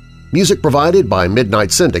 Music provided by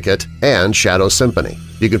Midnight Syndicate and Shadow Symphony.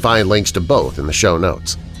 You can find links to both in the show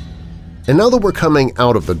notes. And now that we're coming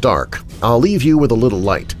out of the dark, I'll leave you with a little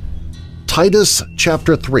light. Titus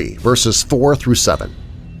chapter 3, verses 4 through 7.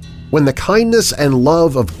 When the kindness and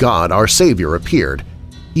love of God our Savior appeared,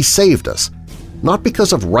 He saved us, not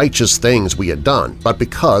because of righteous things we had done, but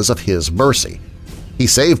because of His mercy. He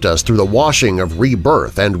saved us through the washing of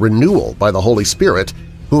rebirth and renewal by the Holy Spirit,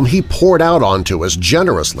 whom He poured out onto us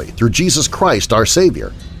generously through Jesus Christ our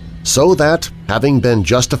Savior, so that, having been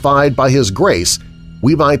justified by His grace,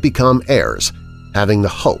 we might become heirs, having the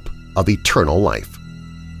hope of eternal life.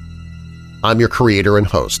 I'm your creator and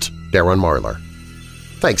host, Darren Marlar.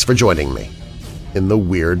 Thanks for joining me in the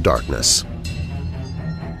Weird Darkness.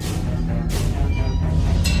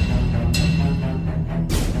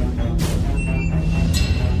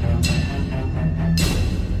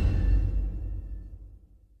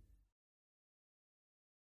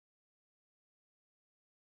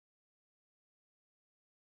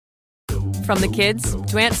 From the kids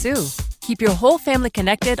to Aunt Sue, keep your whole family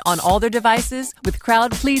connected on all their devices with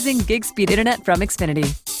crowd-pleasing gig-speed internet from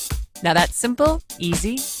Xfinity. Now that's simple,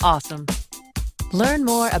 easy, awesome. Learn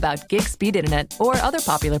more about gig-speed internet or other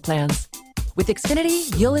popular plans. With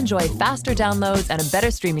Xfinity, you'll enjoy faster downloads and a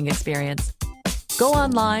better streaming experience. Go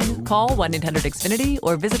online, call 1-800-XFINITY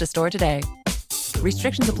or visit a store today.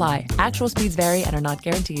 Restrictions apply. Actual speeds vary and are not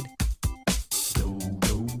guaranteed.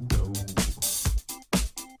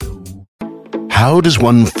 How does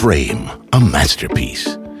one frame a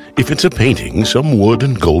masterpiece? If it's a painting, some wood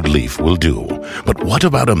and gold leaf will do. But what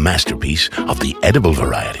about a masterpiece of the edible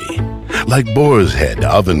variety? Like Boar's Head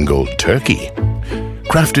Oven Gold Turkey.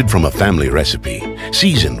 Crafted from a family recipe,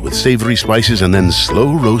 seasoned with savory spices and then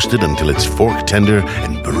slow roasted until it's fork tender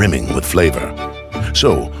and brimming with flavor.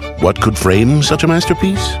 So, what could frame such a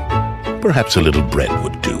masterpiece? Perhaps a little bread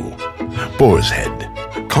would do. Boar's Head.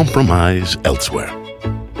 Compromise elsewhere.